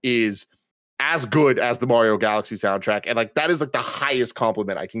itself is as good as the Mario Galaxy soundtrack, and like that is like the highest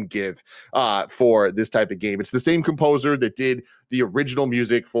compliment I can give for this type of game. It's the same composer that did the original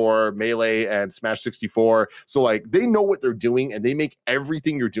music for Melee and Smash 64, so like they know what they're doing, and they make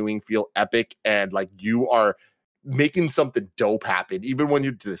everything you're doing feel epic, and like you are making something dope happen, even when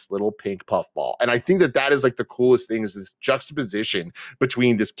you're this little pink puffball. And I think that that is like the coolest thing, is this juxtaposition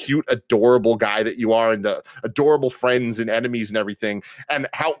between this cute, adorable guy that you are and the adorable friends and enemies and everything, and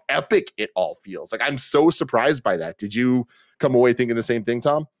how epic it all feels. Like I'm so surprised by that. Did you come away thinking the same thing,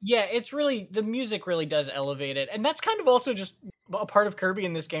 Tom? Yeah, it's really, the music really does elevate it. And that's kind of also just a part of Kirby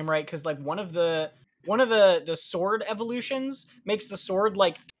in this game, right? Because like one of the sword evolutions makes the sword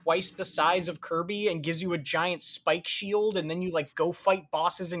like twice the size of Kirby and gives you a giant spike shield, and then you like go fight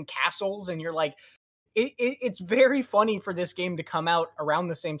bosses in castles, and you're like, it's very funny for this game to come out around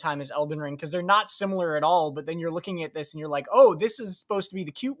the same time as Elden Ring, because they're not similar at all, but then you're looking at this and you're like, oh, this is supposed to be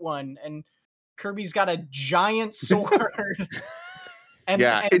the cute one, and Kirby's got a giant sword. And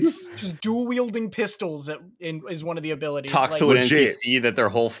it's just dual wielding pistols is one of the abilities. Talks like, to an legit. NPC that their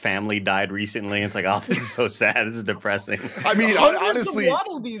whole family died recently. It's like, oh, this is so sad. This is depressing. I mean, hundreds honestly, of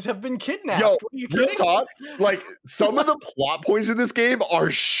Waddle Dees have been kidnapped. yo, What are you real kidding? talk, like some of the plot points in this game are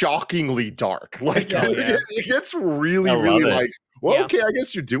shockingly dark. Like it gets really, really like, well, okay, I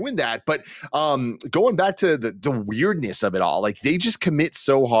guess you're doing that. But going back to the weirdness of it all, like they just commit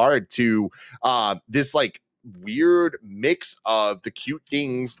so hard to this like weird mix of the cute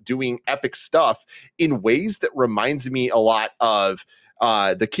things doing epic stuff in ways that reminds me a lot of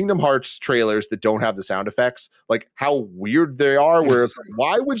the Kingdom Hearts trailers that don't have the sound effects, like how weird they are, where it's like,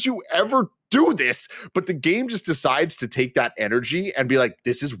 why would you ever do this? But the game just decides to take that energy and be like,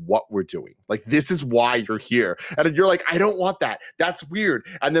 this is what we're doing. Like, this is why you're here. And you're like, I don't want that. That's weird.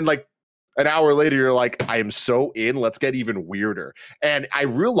 And then like an hour later, you're like, I am so in, let's get even weirder. And I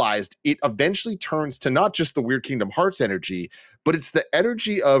realized it eventually turns to not just the weird Kingdom Hearts energy, but it's the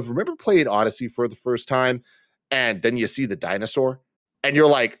energy of, remember playing Odyssey for the first time, and then you see the dinosaur, and you're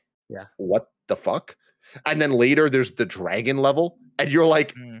like, what the fuck? And then later there's the dragon level, and you're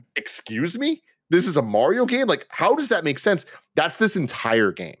like, excuse me? This is a Mario game? Like, how does that make sense? That's this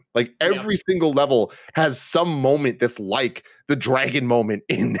entire game. Like, every single level has some moment that's like the dragon moment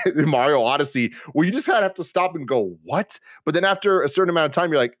in Mario Odyssey, where you just kind of have to stop and go, what? But then after a certain amount of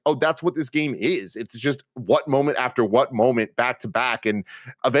time, you're like, oh, that's what this game is. It's just what moment after what moment, back to back, and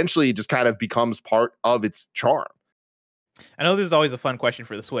eventually it just kind of becomes part of its charm. I know this is always a fun question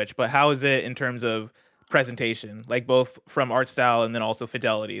for the Switch, but how is it in terms of presentation, like both from art style and then also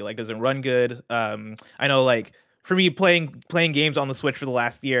fidelity? Like, does it run good? I know, like, for me, playing games on the Switch for the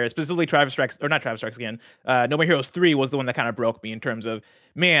last year, specifically No More Heroes 3 was the one that kind of broke me in terms of,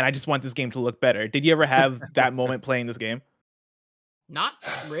 man, I just want this game to look better. Did you ever have that moment playing this game? Not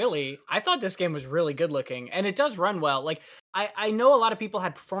really. I thought this game was really good looking, and it does run well. Like, I know a lot of people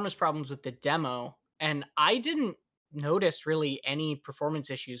had performance problems with the demo, and I didn't notice really any performance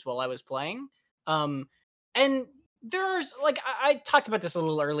issues while I was playing. And there's like, I talked about this a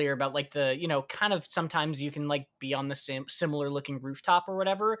little earlier about like the, you know, kind of sometimes you can like be on the similar looking rooftop or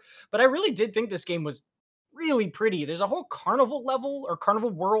whatever, but I really did think this game was really pretty. There's a whole carnival level or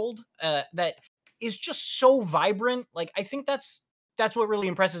carnival world that is just so vibrant. Like, I think that's what really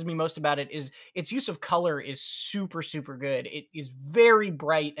impresses me most about it, is its use of color is super, super good. It is very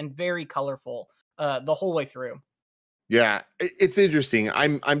bright and very colorful the whole way through. Yeah, it's interesting.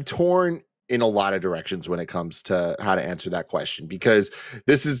 I'm torn in a lot of directions when it comes to how to answer that question, because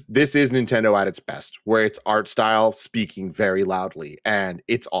this is Nintendo at its best, where its art style speaking very loudly, and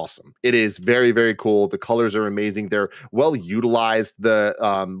it's awesome. It is very, very cool. The colors are amazing. They're well utilized. The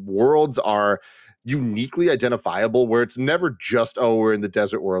worlds are uniquely identifiable, where it's never just, oh, we're in the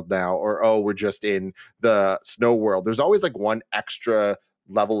desert world now, or oh, we're just in the snow world. There's always like one extra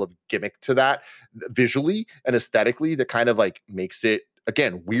level of gimmick to that visually and aesthetically that kind of like makes it,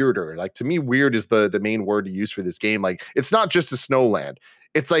 again, weirder. Like, to me, weird is the main word to use for this game. Like, it's not just a snowland,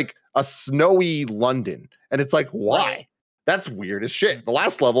 it's like a snowy London, and it's like, why? That's weird as shit. The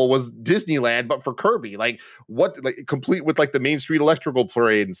last level was Disneyland, but for Kirby. Like, what, like, complete with like the Main Street Electrical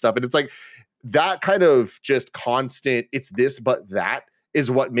Parade and stuff. And it's like that kind of just constant, it's this but that, is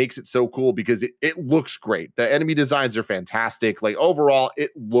what makes it so cool, because it looks great. The enemy designs are fantastic. Like, overall,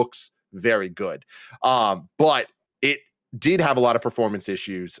 it looks very good. But it did have a lot of performance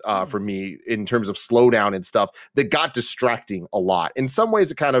issues for me in terms of slowdown and stuff that got distracting a lot. In some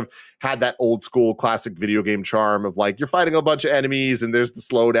ways, it kind of had that old school classic video game charm of like, you're fighting a bunch of enemies and there's the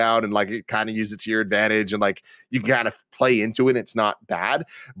slowdown and like it kind of use it to your advantage and like you kind of play into it. It's not bad.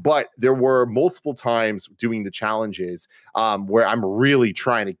 But there were multiple times doing the challenges where I'm really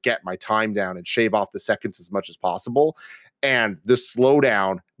trying to get my time down and shave off the seconds as much as possible. And the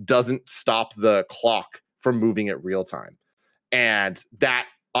slowdown doesn't stop the clock from moving at real time. And that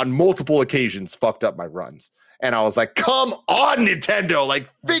on multiple occasions fucked up my runs. And I was like, come on, Nintendo, like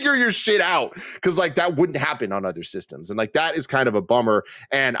figure your shit out. Cause like that wouldn't happen on other systems. And like that is kind of a bummer.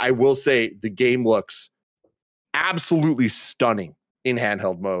 And I will say the game looks absolutely stunning in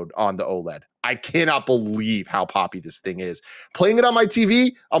handheld mode on the OLED. I cannot believe how poppy this thing is. Playing it on my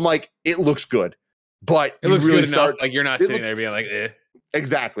TV, I'm like, it looks good. But it looks really good enough. Like you're not sitting there being like, eh.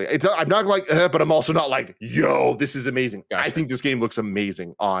 Exactly. I'm not like, but I'm also not like, yo, this is amazing. Gotcha. I think this game looks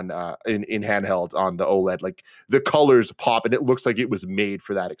amazing on in handheld on the OLED. Like the colors pop, and it looks like it was made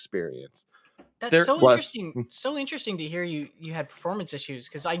for that experience. That's interesting. So interesting to hear you had performance issues,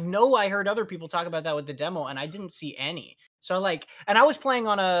 because I know I heard other people talk about that with the demo, and I didn't see any. So like, and I was playing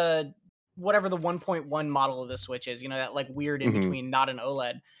on a whatever the 1.1 model of the Switch is, you know, that like weird in between, not an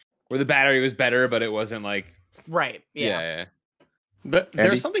OLED, where the battery was better, but it wasn't like right. Yeah. But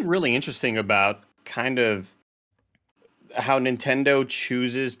there's something really interesting about kind of how Nintendo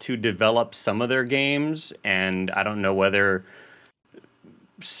chooses to develop some of their games, and I don't know whether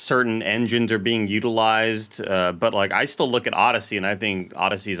certain engines are being utilized, but like I still look at Odyssey, and I think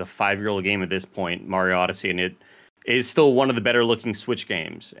Odyssey is a 5-year-old game at this point, Mario Odyssey, and it is still one of the better looking Switch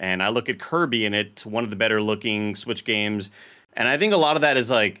games. And I look at Kirby, and it's one of the better looking Switch games, and I think a lot of that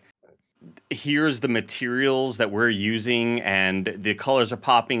is like, here's the materials that we're using and the colors are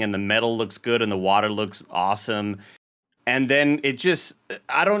popping and the metal looks good and the water looks awesome. And then it just,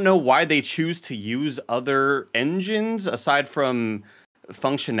 I don't know why they choose to use other engines aside from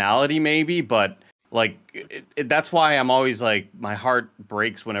functionality maybe, but like that's why I'm always like, my heart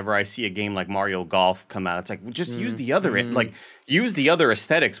breaks whenever I see a game like Mario Golf come out. It's like, well, just use the other like use the other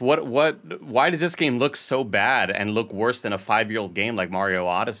aesthetics. Why does this game look so bad and look worse than a 5-year-old game like Mario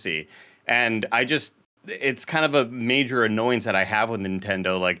Odyssey? And it's kind of a major annoyance that I have with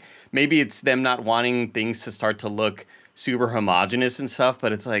Nintendo. Like maybe it's them not wanting things to start to look super homogenous and stuff,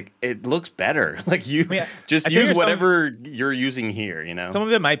 but it's like, it looks better. Like use whatever you're using here, you know? Some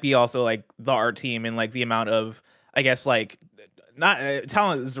of it might be also like the art team and like the amount of, I guess, like not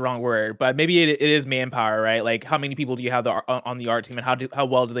talent is the wrong word, but maybe it is manpower, right? Like how many people do you have on the art team, and how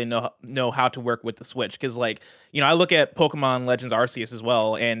well do they know how to work with the Switch? Because like, you know, I look at Pokemon Legends Arceus as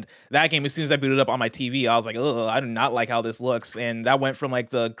well, and that game, as soon as I booted up on my TV, I was like, ugh, I do not like how this looks. And that went from like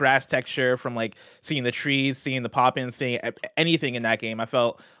the grass texture, from like seeing the trees, seeing the pop-ins, seeing anything in that game, I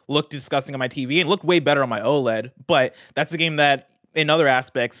felt looked disgusting on my TV and looked way better on my OLED. But that's a game that in other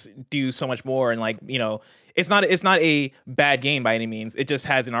aspects do so much more, and like, you know, it's not a bad game by any means. It just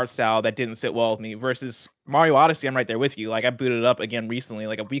has an art style that didn't sit well with me. Versus Mario Odyssey, I'm right there with you. Like I booted it up again recently,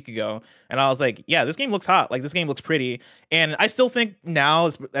 like a week ago, and I was like, yeah, this game looks hot. Like this game looks pretty. And I still think now,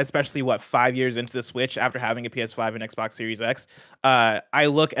 especially 5 years into the Switch, after having a PS5 and Xbox Series X, I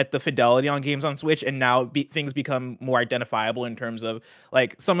look at the fidelity on games on Switch, and now things become more identifiable in terms of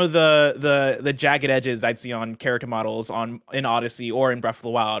like some of the jagged edges I'd see on character models in Odyssey or in Breath of the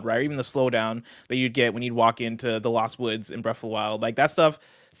Wild, right? Or even the slowdown that you'd get when you'd walk into the Lost Woods in Breath of the Wild. Like that stuff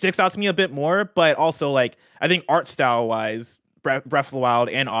sticks out to me a bit more. But also, like, I think art style wise, Breath of the Wild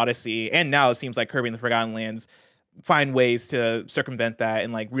and Odyssey, and now it seems like Kirby and the Forgotten Lands, find ways to circumvent that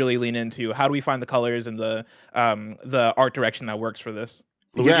and like really lean into how do we find the colors and the art direction that works for this.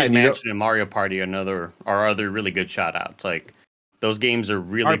 Luigi's Mansion and Mario Party are other really good shout outs. Like those games are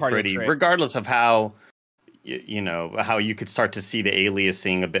really pretty, regardless of how you know how you could start to see the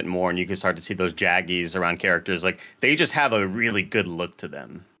aliasing a bit more, and you could start to see those jaggies around characters. Like they just have a really good look to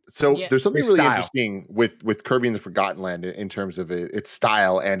them. So there's something really interesting with Kirby and the Forgotten Land in terms of its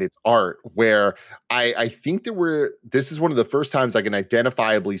style and its art, where I think this is one of the first times I can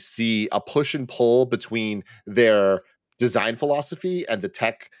identifiably see a push and pull between their design philosophy and the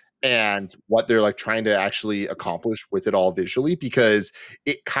tech and what they're like trying to actually accomplish with it all visually, because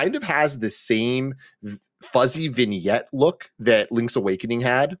it kind of has the same fuzzy vignette look that Link's Awakening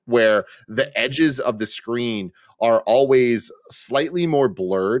had, where the edges of the screen are always slightly more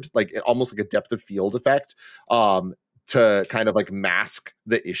blurred, like almost like a depth of field effect, to kind of like mask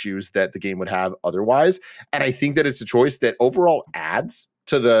the issues that the game would have otherwise. And I think that it's a choice that overall adds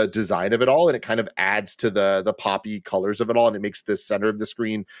to the design of it all, and it kind of adds to the poppy colors of it all, and it makes the center of the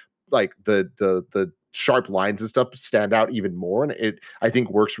screen like the sharp lines and stuff stand out even more, and it I think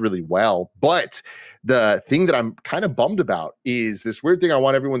works really well. But the thing that I'm kind of bummed about is this weird thing I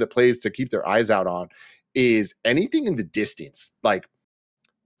want everyone that plays to keep their eyes out on is anything in the distance, like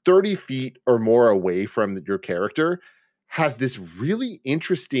 30 feet or more away from your character, has this really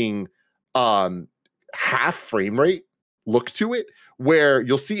interesting half frame rate look to it, where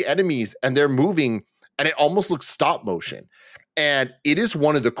you'll see enemies and they're moving and it almost looks stop motion. And it is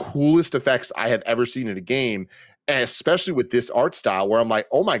one of the coolest effects I have ever seen in a game, and especially with this art style, where I'm like,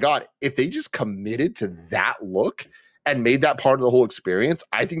 oh my God, if they just committed to that look and made that part of the whole experience,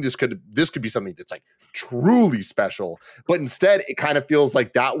 I think this could be something that's like truly special. But instead, it kind of feels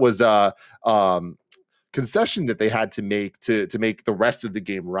like that was a concession that they had to make to make the rest of the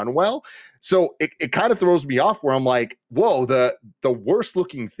game run well. So it kind of throws me off, where I'm like, whoa, the worst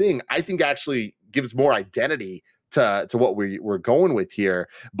looking thing I think actually gives more identity to what we're going with here.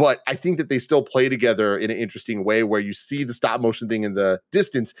 But I think that they still play together in an interesting way, where you see the stop motion thing in the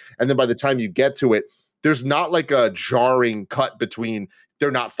distance, and then by the time you get to it, there's not like a jarring cut between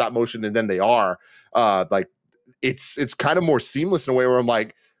they're not stop motion and then they are. Like it's kind of more seamless in a way where I'm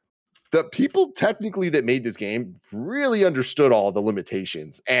like, the people technically that made this game really understood all the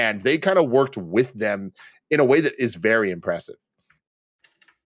limitations, and they kind of worked with them in a way that is very impressive.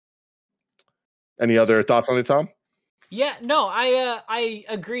 Any other thoughts on it, Tom? Yeah, no, I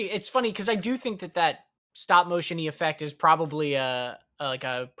agree. It's funny because I do think that stop motion-y effect is probably like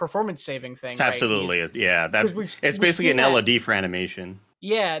a performance saving thing. It's absolutely, yeah. It's basically an LOD for animation.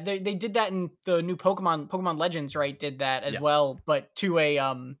 Yeah, they did that in the new Pokemon Legends, right? Did that as well, but to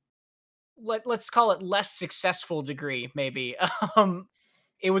a let's call it less successful degree, maybe.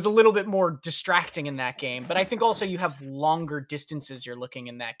 It was a little bit more distracting in that game, but I think also you have longer distances you're looking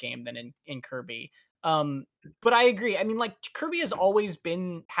in that game than in Kirby. But I agree. I mean, like, Kirby has always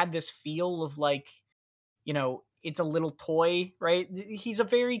had this feel of like, you know, it's a little toy, right? He's a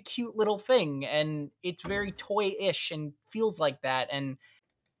very cute little thing, and it's very toy-ish and feels like that. And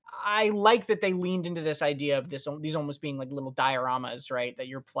I like that they leaned into this idea of these almost being like little dioramas, right, that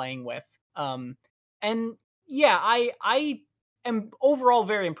you're playing with. And yeah, I am overall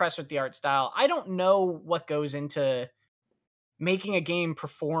very impressed with the art style. I don't know what goes into making a game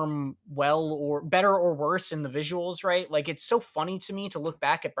perform well or better or worse in the visuals, right? Like, it's so funny to me to look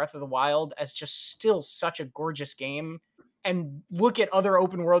back at Breath of the Wild as just still such a gorgeous game, and look at other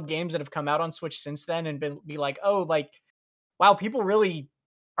open world games that have come out on Switch since then and be like, oh, like, wow, people really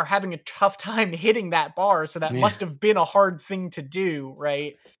are having a tough time hitting that bar. So that must have been a hard thing to do,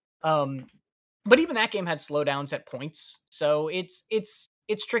 right? But even that game had slowdowns at points. So it's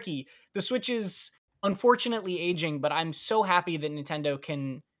tricky. The Switch is unfortunately aging, but I'm so happy that Nintendo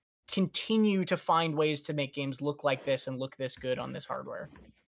can continue to find ways to make games look like this and look this good on this hardware.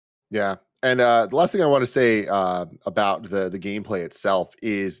 Yeah. And the last thing I want to say about the gameplay itself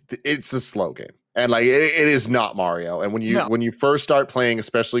is it's a slow game. And like it is not Mario. And when you first start playing,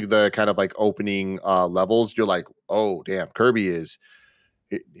 especially the kind of like opening levels, you're like, oh damn, Kirby is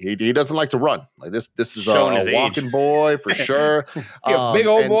he doesn't like to run. Like this is a walking boy for sure. Big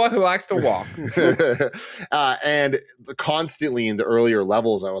old boy who likes to walk. And constantly in the earlier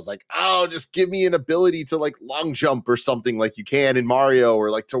levels, I was like, oh, just give me an ability to like long jump or something like you can in Mario,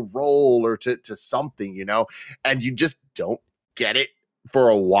 or like to roll or to something, you know, and you just don't get it for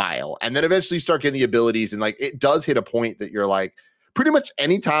a while. And then eventually you start getting the abilities, and like it does hit a point that you're like, pretty much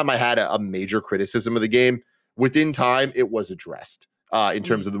anytime I had a major criticism of the game, within time it was addressed. In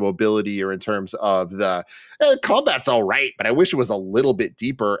terms of the mobility, or in terms of the combat's all right, but I wish it was a little bit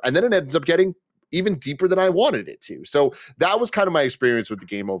deeper. And then it ends up getting even deeper than I wanted it to. So that was kind of my experience with the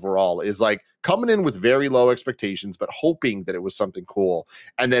game overall, is like coming in with very low expectations, but hoping that it was something cool.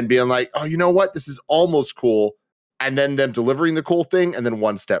 And then being like, oh, you know what? This is almost cool. And then them delivering the cool thing, and then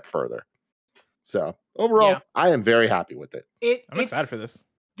one step further. So overall, I am very happy with it. I'm excited for this.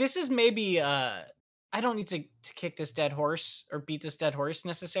 This is maybe... I don't need to kick this dead horse or beat this dead horse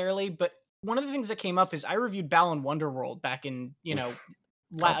necessarily, but one of the things that came up is I reviewed Balan Wonderworld back in,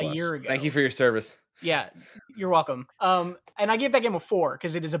 a year ago. Thank you for your service. Yeah, you're welcome. And I gave that game a 4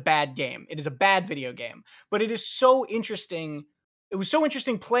 because it is a bad game. It is a bad video game, but it is so interesting. It was so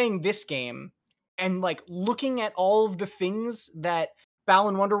interesting playing this game and like looking at all of the things that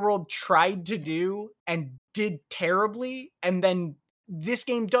Balan Wonderworld tried to do and did terribly, and then this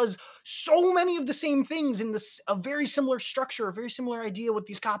game does so many of the same things in a very similar structure, a very similar idea with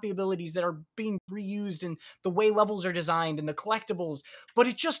these copy abilities that are being reused, and the way levels are designed and the collectibles, but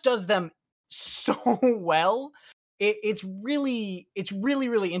it just does them so well. It's really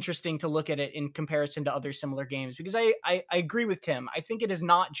interesting to look at it in comparison to other similar games, because I agree with Tim. I think it is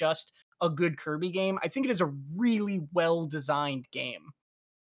not just a good Kirby game. I think it is a really well designed game.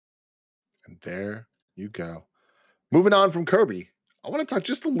 And there you go. Moving on from Kirby, I want to talk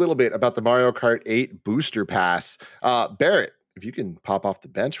just a little bit about the Mario Kart 8 Booster Pass. Barrett, if you can pop off the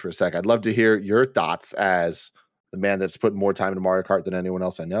bench for a sec, I'd love to hear your thoughts as the man that's put more time into Mario Kart than anyone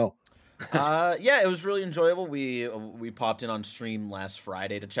else I know. Yeah, it was really enjoyable. We popped in on stream last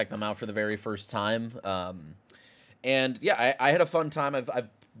Friday to check them out for the very first time. And yeah, I had a fun time. I've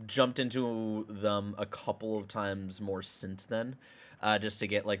jumped into them a couple of times more since then, just to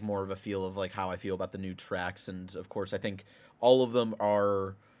get like more of a feel of like how I feel about the new tracks. And of course, I think all of them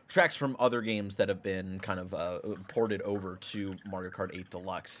are tracks from other games that have been kind of ported over to Mario Kart 8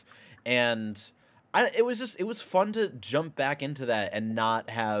 Deluxe. And it was fun to jump back into that and not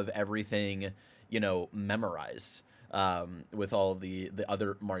have everything, you know, memorized with all of the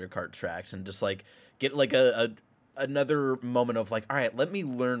other Mario Kart tracks, and just like get like another moment of like, all right, let me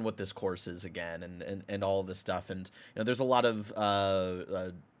learn what this course is again, and all of this stuff. And you know, there's a lot of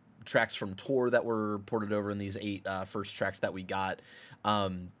tracks from Tour that were ported over in these 8 first tracks that we got.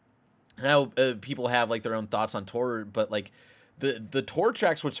 Now people have like their own thoughts on Tour, but like the Tour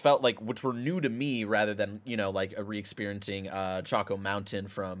tracks, which were new to me rather than, you know, like re-experiencing Choco Mountain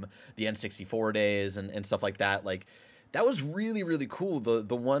from the N64 days and stuff like that, like that was really, really cool.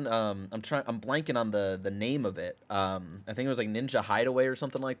 The one I'm blanking on the name of it. I think it was like Ninja Hideaway or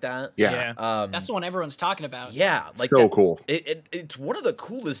something like that. Yeah. That's the one everyone's talking about. Yeah, like so cool. It's one of the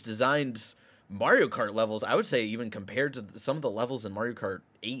coolest designed Mario Kart levels, I would say, even compared to some of the levels in Mario Kart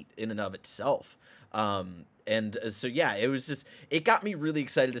 8 in and of itself. And so, yeah, it got me really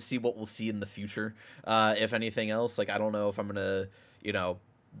excited to see what we'll see in the future. If anything else, like, I don't know if I'm going to, you know,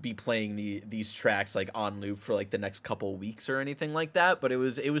 be playing these tracks like on loop for like the next couple weeks or anything like that, but it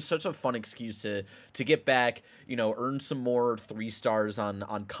was such a fun excuse to get back, you know, earn some more 3 stars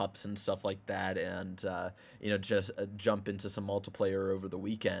on cups and stuff like that, and you know, just jump into some multiplayer over the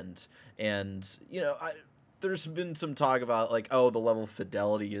weekend. And you know, there's been some talk about like, oh, the level of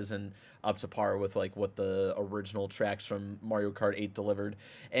fidelity isn't up to par with like what the original tracks from Mario Kart 8 delivered,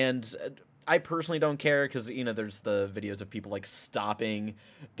 and I personally don't care, because, you know, there's the videos of people like stopping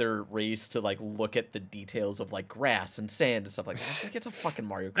their race to like look at the details of like grass and sand and stuff like that. It's like, it's a fucking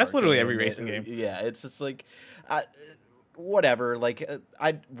Mario Kart. That's literally game. every racing game. Yeah, it's just like, whatever. Like,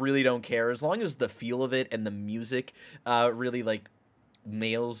 I really don't care as long as the feel of it and the music really like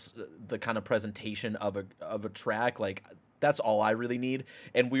nails the kind of presentation of a track. Like, that's all I really need.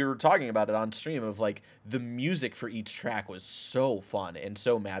 And we were talking about it on stream of like the music for each track was so fun and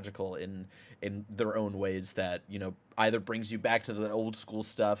so magical in their own ways that, you know, either brings you back to the old school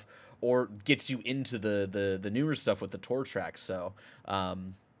stuff or gets you into the newer stuff with the Tour tracks. So,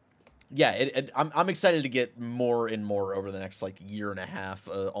 yeah, I'm excited to get more and more over the next like year and a half,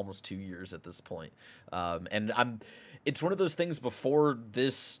 almost 2 years at this point. And it's one of those things. Before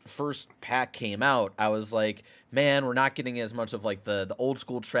this first pack came out, I was like, man, we're not getting as much of like the old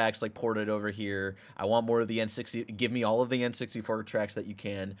school tracks like ported over here. I want more of the N60. Give me all of the N64 tracks that you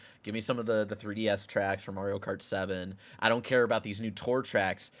can. Give me some of the 3DS tracks from Mario Kart 7. I don't care about these new Tour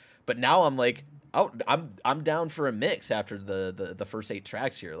tracks. But now I'm like, oh, I'm down for a mix after the first 8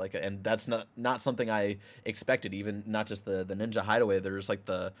 tracks here. Like, and that's not something I expected. Even not just the Ninja Hideaway. There's like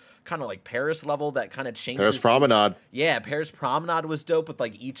the kind of like Paris level that kind of changes. Paris Promenade. Yeah, Paris Promenade was dope with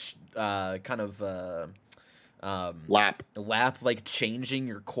like each kind of lap like changing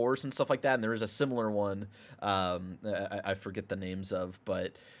your course and stuff like that. And there is a similar one I forget the names of,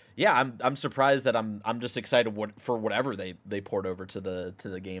 but yeah, I'm surprised that I'm just excited for whatever they poured over to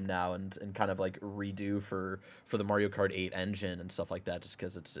the game now, and kind of like redo for the Mario Kart 8 engine and stuff like that, just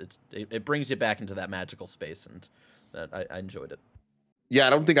because it brings you back into that magical space, and that I enjoyed it. Yeah, I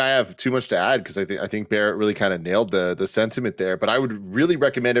don't think I have too much to add, because I think Barrett really kind of nailed the sentiment there. But I would really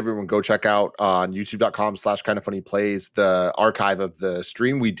recommend everyone go check out on youtube.com/KindaFunnyPlays the archive of the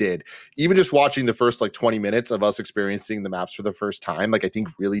stream we did. Even just watching the first like 20 minutes of us experiencing the maps for the first time, like I think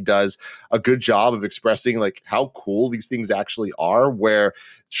really does a good job of expressing like how cool these things actually are. Where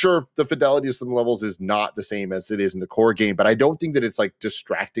sure, the fidelity of some levels is not the same as it is in the core game, but I don't think that it's like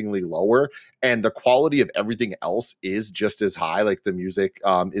distractingly lower, and the quality of everything else is just as high. Like the music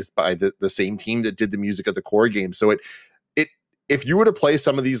is by the same team that did the music of the core game, so it if you were to play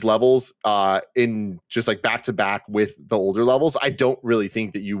some of these levels in just like back to back with the older levels, I don't really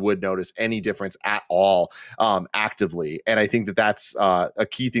think that you would notice any difference at all actively. And I think that that's a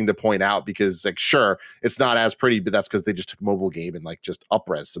key thing to point out, because like, sure, it's not as pretty, but that's because they just took mobile game and like just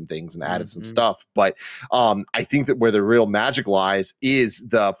up-res some things and added some stuff. But I think that where the real magic lies is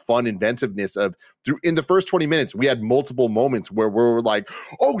the fun inventiveness of in the first 20 minutes, we had multiple moments where we were like,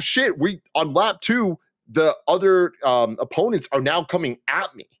 oh shit, we on lap 2, the other opponents are now coming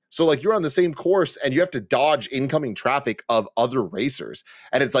at me. So like you're on the same course and you have to dodge incoming traffic of other racers.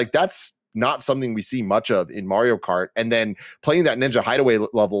 And it's like, that's not something we see much of in Mario Kart. And then playing that Ninja Hideaway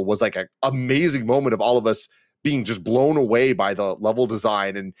level was like an amazing moment of all of us being just blown away by the level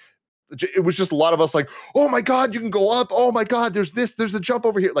design. And it was just a lot of us like, oh my God, you can go up. Oh my God, there's a jump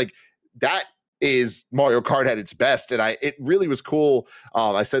over here. Like that is Mario Kart at its best. And it really was cool.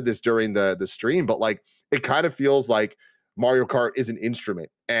 I said this during the stream, but like, it kind of feels like Mario Kart is an instrument,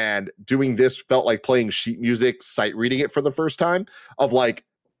 and doing this felt like playing sheet music, sight reading it for the first time, of like,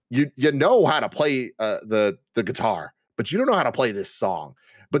 you know how to play the guitar, but you don't know how to play this song.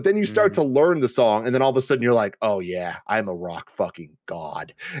 But then you start to learn the song, and then all of a sudden you're like, oh yeah, I'm a rock fucking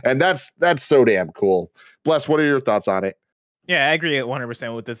god. And that's so damn cool. Bless, what are your thoughts on it? Yeah, I agree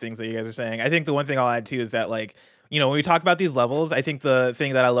 100% with the things that you guys are saying. I think the one thing I'll add too is that, like, you know, when we talk about these levels, I think the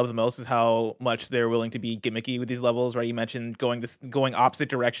thing that I love the most is how much they're willing to be gimmicky with these levels, right? You mentioned going opposite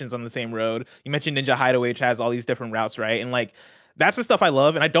directions on the same road. You mentioned Ninja Hideaway, which has all these different routes, right? And like, that's the stuff I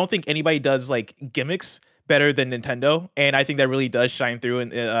love. And I don't think anybody does like gimmicks better than Nintendo. And I think that really does shine through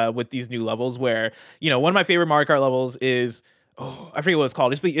in, with these new levels where, you know, one of my favorite Mario Kart levels is, oh, I forget what it's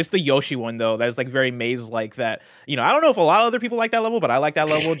called. It's the Yoshi one though. That is like very maze like that. You know, I don't know if a lot of other people like that level, but I like that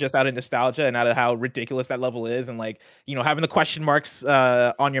level just out of nostalgia and out of how ridiculous that level is, and like, you know, having the question marks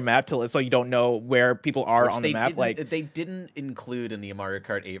on your map so you don't know where people are on the map. Like they didn't include in the Mario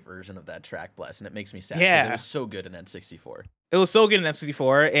Kart 8 version of that track, Bless, and it makes me sad. Yeah, it was so good in N64. It was so good in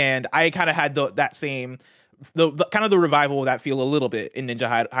N64, and I kind of had that same the kind of the revival of that feel a little bit in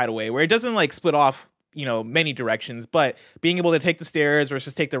Ninja Hideaway, where it doesn't like split off, you know, many directions, but being able to take the stairs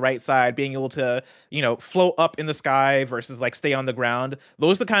versus take the right side, being able to, you know, float up in the sky versus like stay on the ground.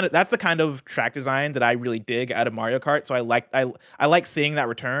 That's the kind of track design that I really dig out of Mario Kart. So I like seeing that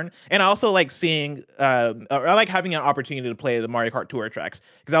return, and I also like seeing I like having an opportunity to play the Mario Kart Tour tracks,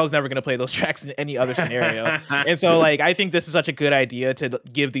 because I was never going to play those tracks in any other scenario. And so like, I think this is such a good idea to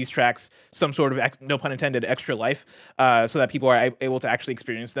give these tracks some sort of no pun intended extra life, so that people are able to actually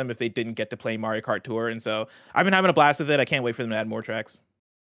experience them if they didn't get to play Mario Kart Tour. And so I've been having a blast with it. I can't wait for them to add more tracks.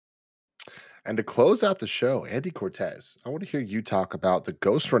 And to close out the show, Andy Cortez, I want to hear you talk about the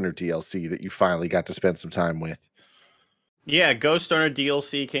Ghostrunner DLC that you finally got to spend some time with. Yeah, Ghostrunner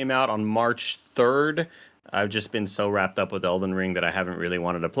DLC came out on March 3rd. I've just been so wrapped up with Elden Ring that I haven't really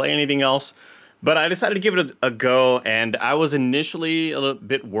wanted to play anything else. But I decided to give it a go, and I was initially a little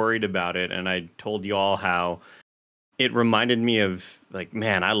bit worried about it, and I told you all how it reminded me of, like,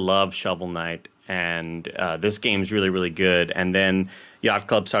 man, I love Shovel Knight, and this game's really, really good. And then Yacht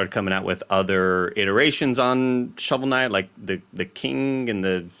Club started coming out with other iterations on Shovel Knight, like the King and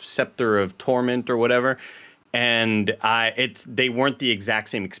the Scepter of Torment or whatever. And they weren't the exact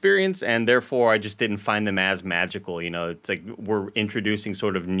same experience, and therefore I just didn't find them as magical. You know, it's like we're introducing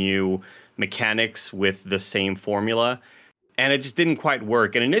sort of new mechanics with the same formula, and it just didn't quite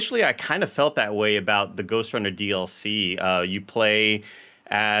work. And initially I kind of felt that way about the Ghostrunner DLC. You play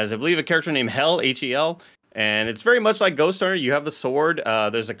as, I believe, a character named Hel, H-E-L, and it's very much like Ghostrunner. You have the sword.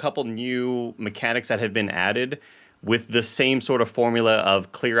 There's a couple new mechanics that have been added with the same sort of formula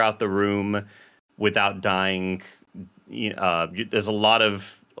of clear out the room without dying. There's a lot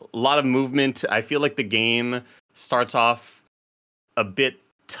of movement. I feel like the game starts off a bit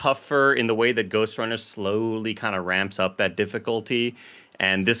tougher in the way that Ghostrunner slowly kind of ramps up that difficulty,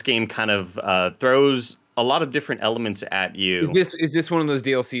 and this game kind of throws a lot of different elements at you. Is this one of those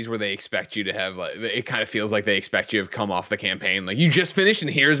DLCs where they expect you to have, like, it kind of feels like they expect you to have come off the campaign, like, you just finished and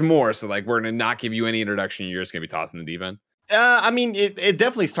here's more, so like we're gonna not give you any introduction, you're just gonna be tossed in the deep end? I mean, it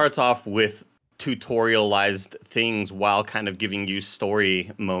definitely starts off with tutorialized things while kind of giving you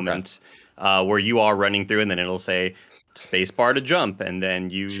story moments. Okay. Where you are running through, and then it'll say spacebar to jump, and then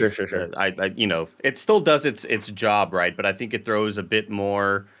use sure. It still does its job, right? But I think it throws a bit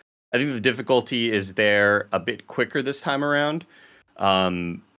more. I think the difficulty is there a bit quicker this time around.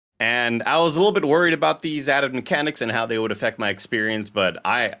 And I was a little bit worried about these added mechanics and how they would affect my experience, but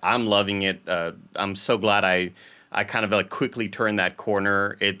I'm loving it. I'm so glad I kind of like quickly turned that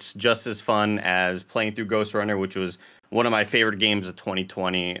corner. It's just as fun as playing through Ghostrunner, which was one of my favorite games of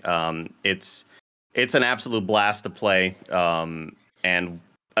 2020. It's It's an absolute blast to play. And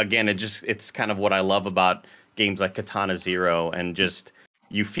again, it's kind of what I love about games like Katana Zero, and just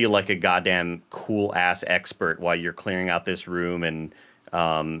you feel like a goddamn cool ass expert while you're clearing out this room and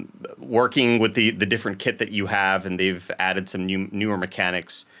working with the different kit that you have, and they've added some newer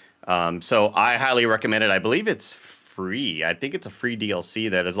mechanics. So I highly recommend it. I believe it's free. I think it's a free DLC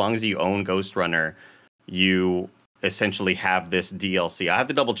that as long as you own Ghostrunner, you essentially have this DLC. I have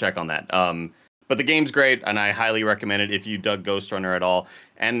to double check on that. But the game's great, and I highly recommend it if you dug Ghostrunner at all.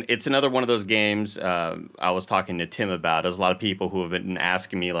 And it's another one of those games I was talking to Tim about. There's a lot of people who have been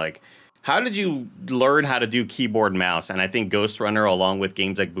asking me, like, how did you learn how to do keyboard and mouse? And I think Ghostrunner, along with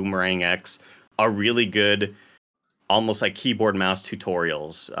games like Boomerang X, are really good, almost like keyboard mouse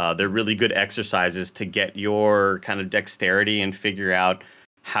tutorials. They're really good exercises to get your kind of dexterity and figure out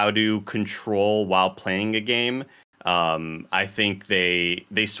how to control while playing a game. I think they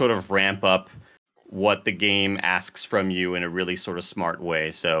sort of ramp up what the game asks from you in a really sort of smart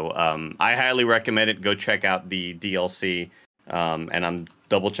way. So I highly recommend it. Go check out the DLC, and I'm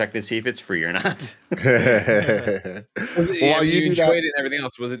double check to see if it's free or not. Well, you enjoyed it and everything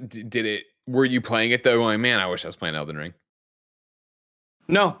else. Was it? Were you playing it though? Going, man, I wish I was playing Elden Ring.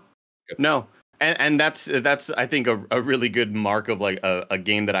 No. And that's I think a really good mark of like a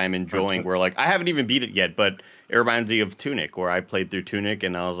game that I'm enjoying, where like I haven't even beat it yet, but it reminds me of Tunic, where I played through Tunic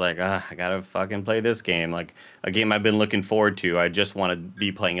and I was like, I gotta fucking play this game, like a game I've been looking forward to. I just want to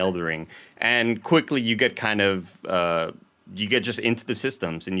be playing Elden Ring, and quickly you get kind of you get just into the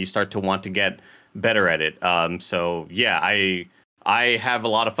systems and you start to want to get better at it. So yeah, I have a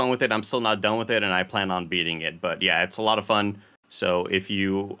lot of fun with it. I'm still not done with it, and I plan on beating it. But yeah, it's a lot of fun. So if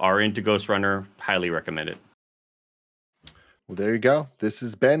you are into Ghostrunner, highly recommend it. Well, there you go. This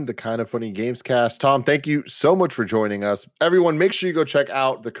has been the KindaFunny Gamescast. Tom, thank you so much for joining us. Everyone, make sure you go check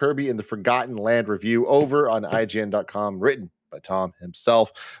out the Kirby and the Forgotten Land review over on IGN.com, written by Tom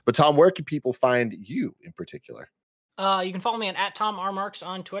himself. But Tom, where can people find you in particular? You can follow me at TomRMarks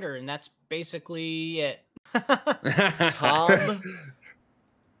on Twitter, and that's basically it. Tom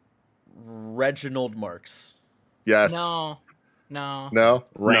Reginald Marks. Yes. No.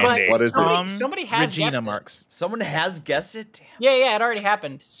 Randy. What is it? Somebody has Regina guessed Marks. Someone has guessed it. Damn. Yeah, it already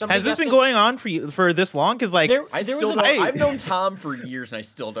happened. Has this been going on for you for this long? Because like I've known Tom for years, and I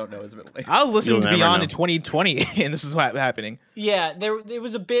still don't know his middle name. I was listening to Beyond in 2020, and this is what happening. Yeah, there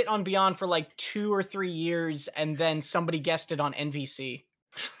was a bit on Beyond for like 2 or 3 years, and then somebody guessed it on NVC.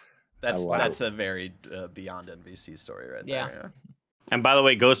 That's a very Beyond NVC story right there. Yeah. And by the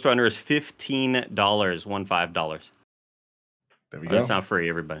way, Ghostrunner is $15. There we go. That's not free,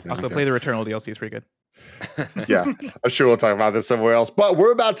 everybody. Also, play the Returnal DLC. It's pretty good. Yeah, I'm sure we'll talk about this somewhere else. But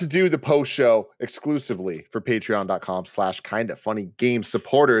we're about to do the post show exclusively for patreon.com/KindaFunny Game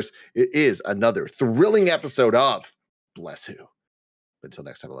supporters. It is another thrilling episode of Bless Who. Until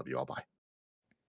next time, I love you all. Bye.